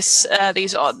these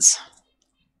odds.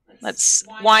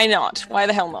 Why not? Why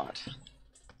the hell not?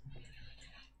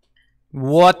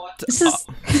 What?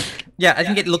 Yeah, I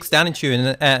think it looks down at you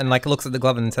and like looks at the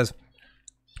glove and says,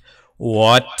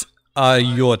 "What are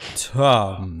your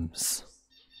terms?"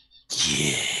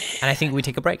 Yeah. And I think we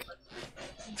take a break.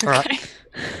 Okay.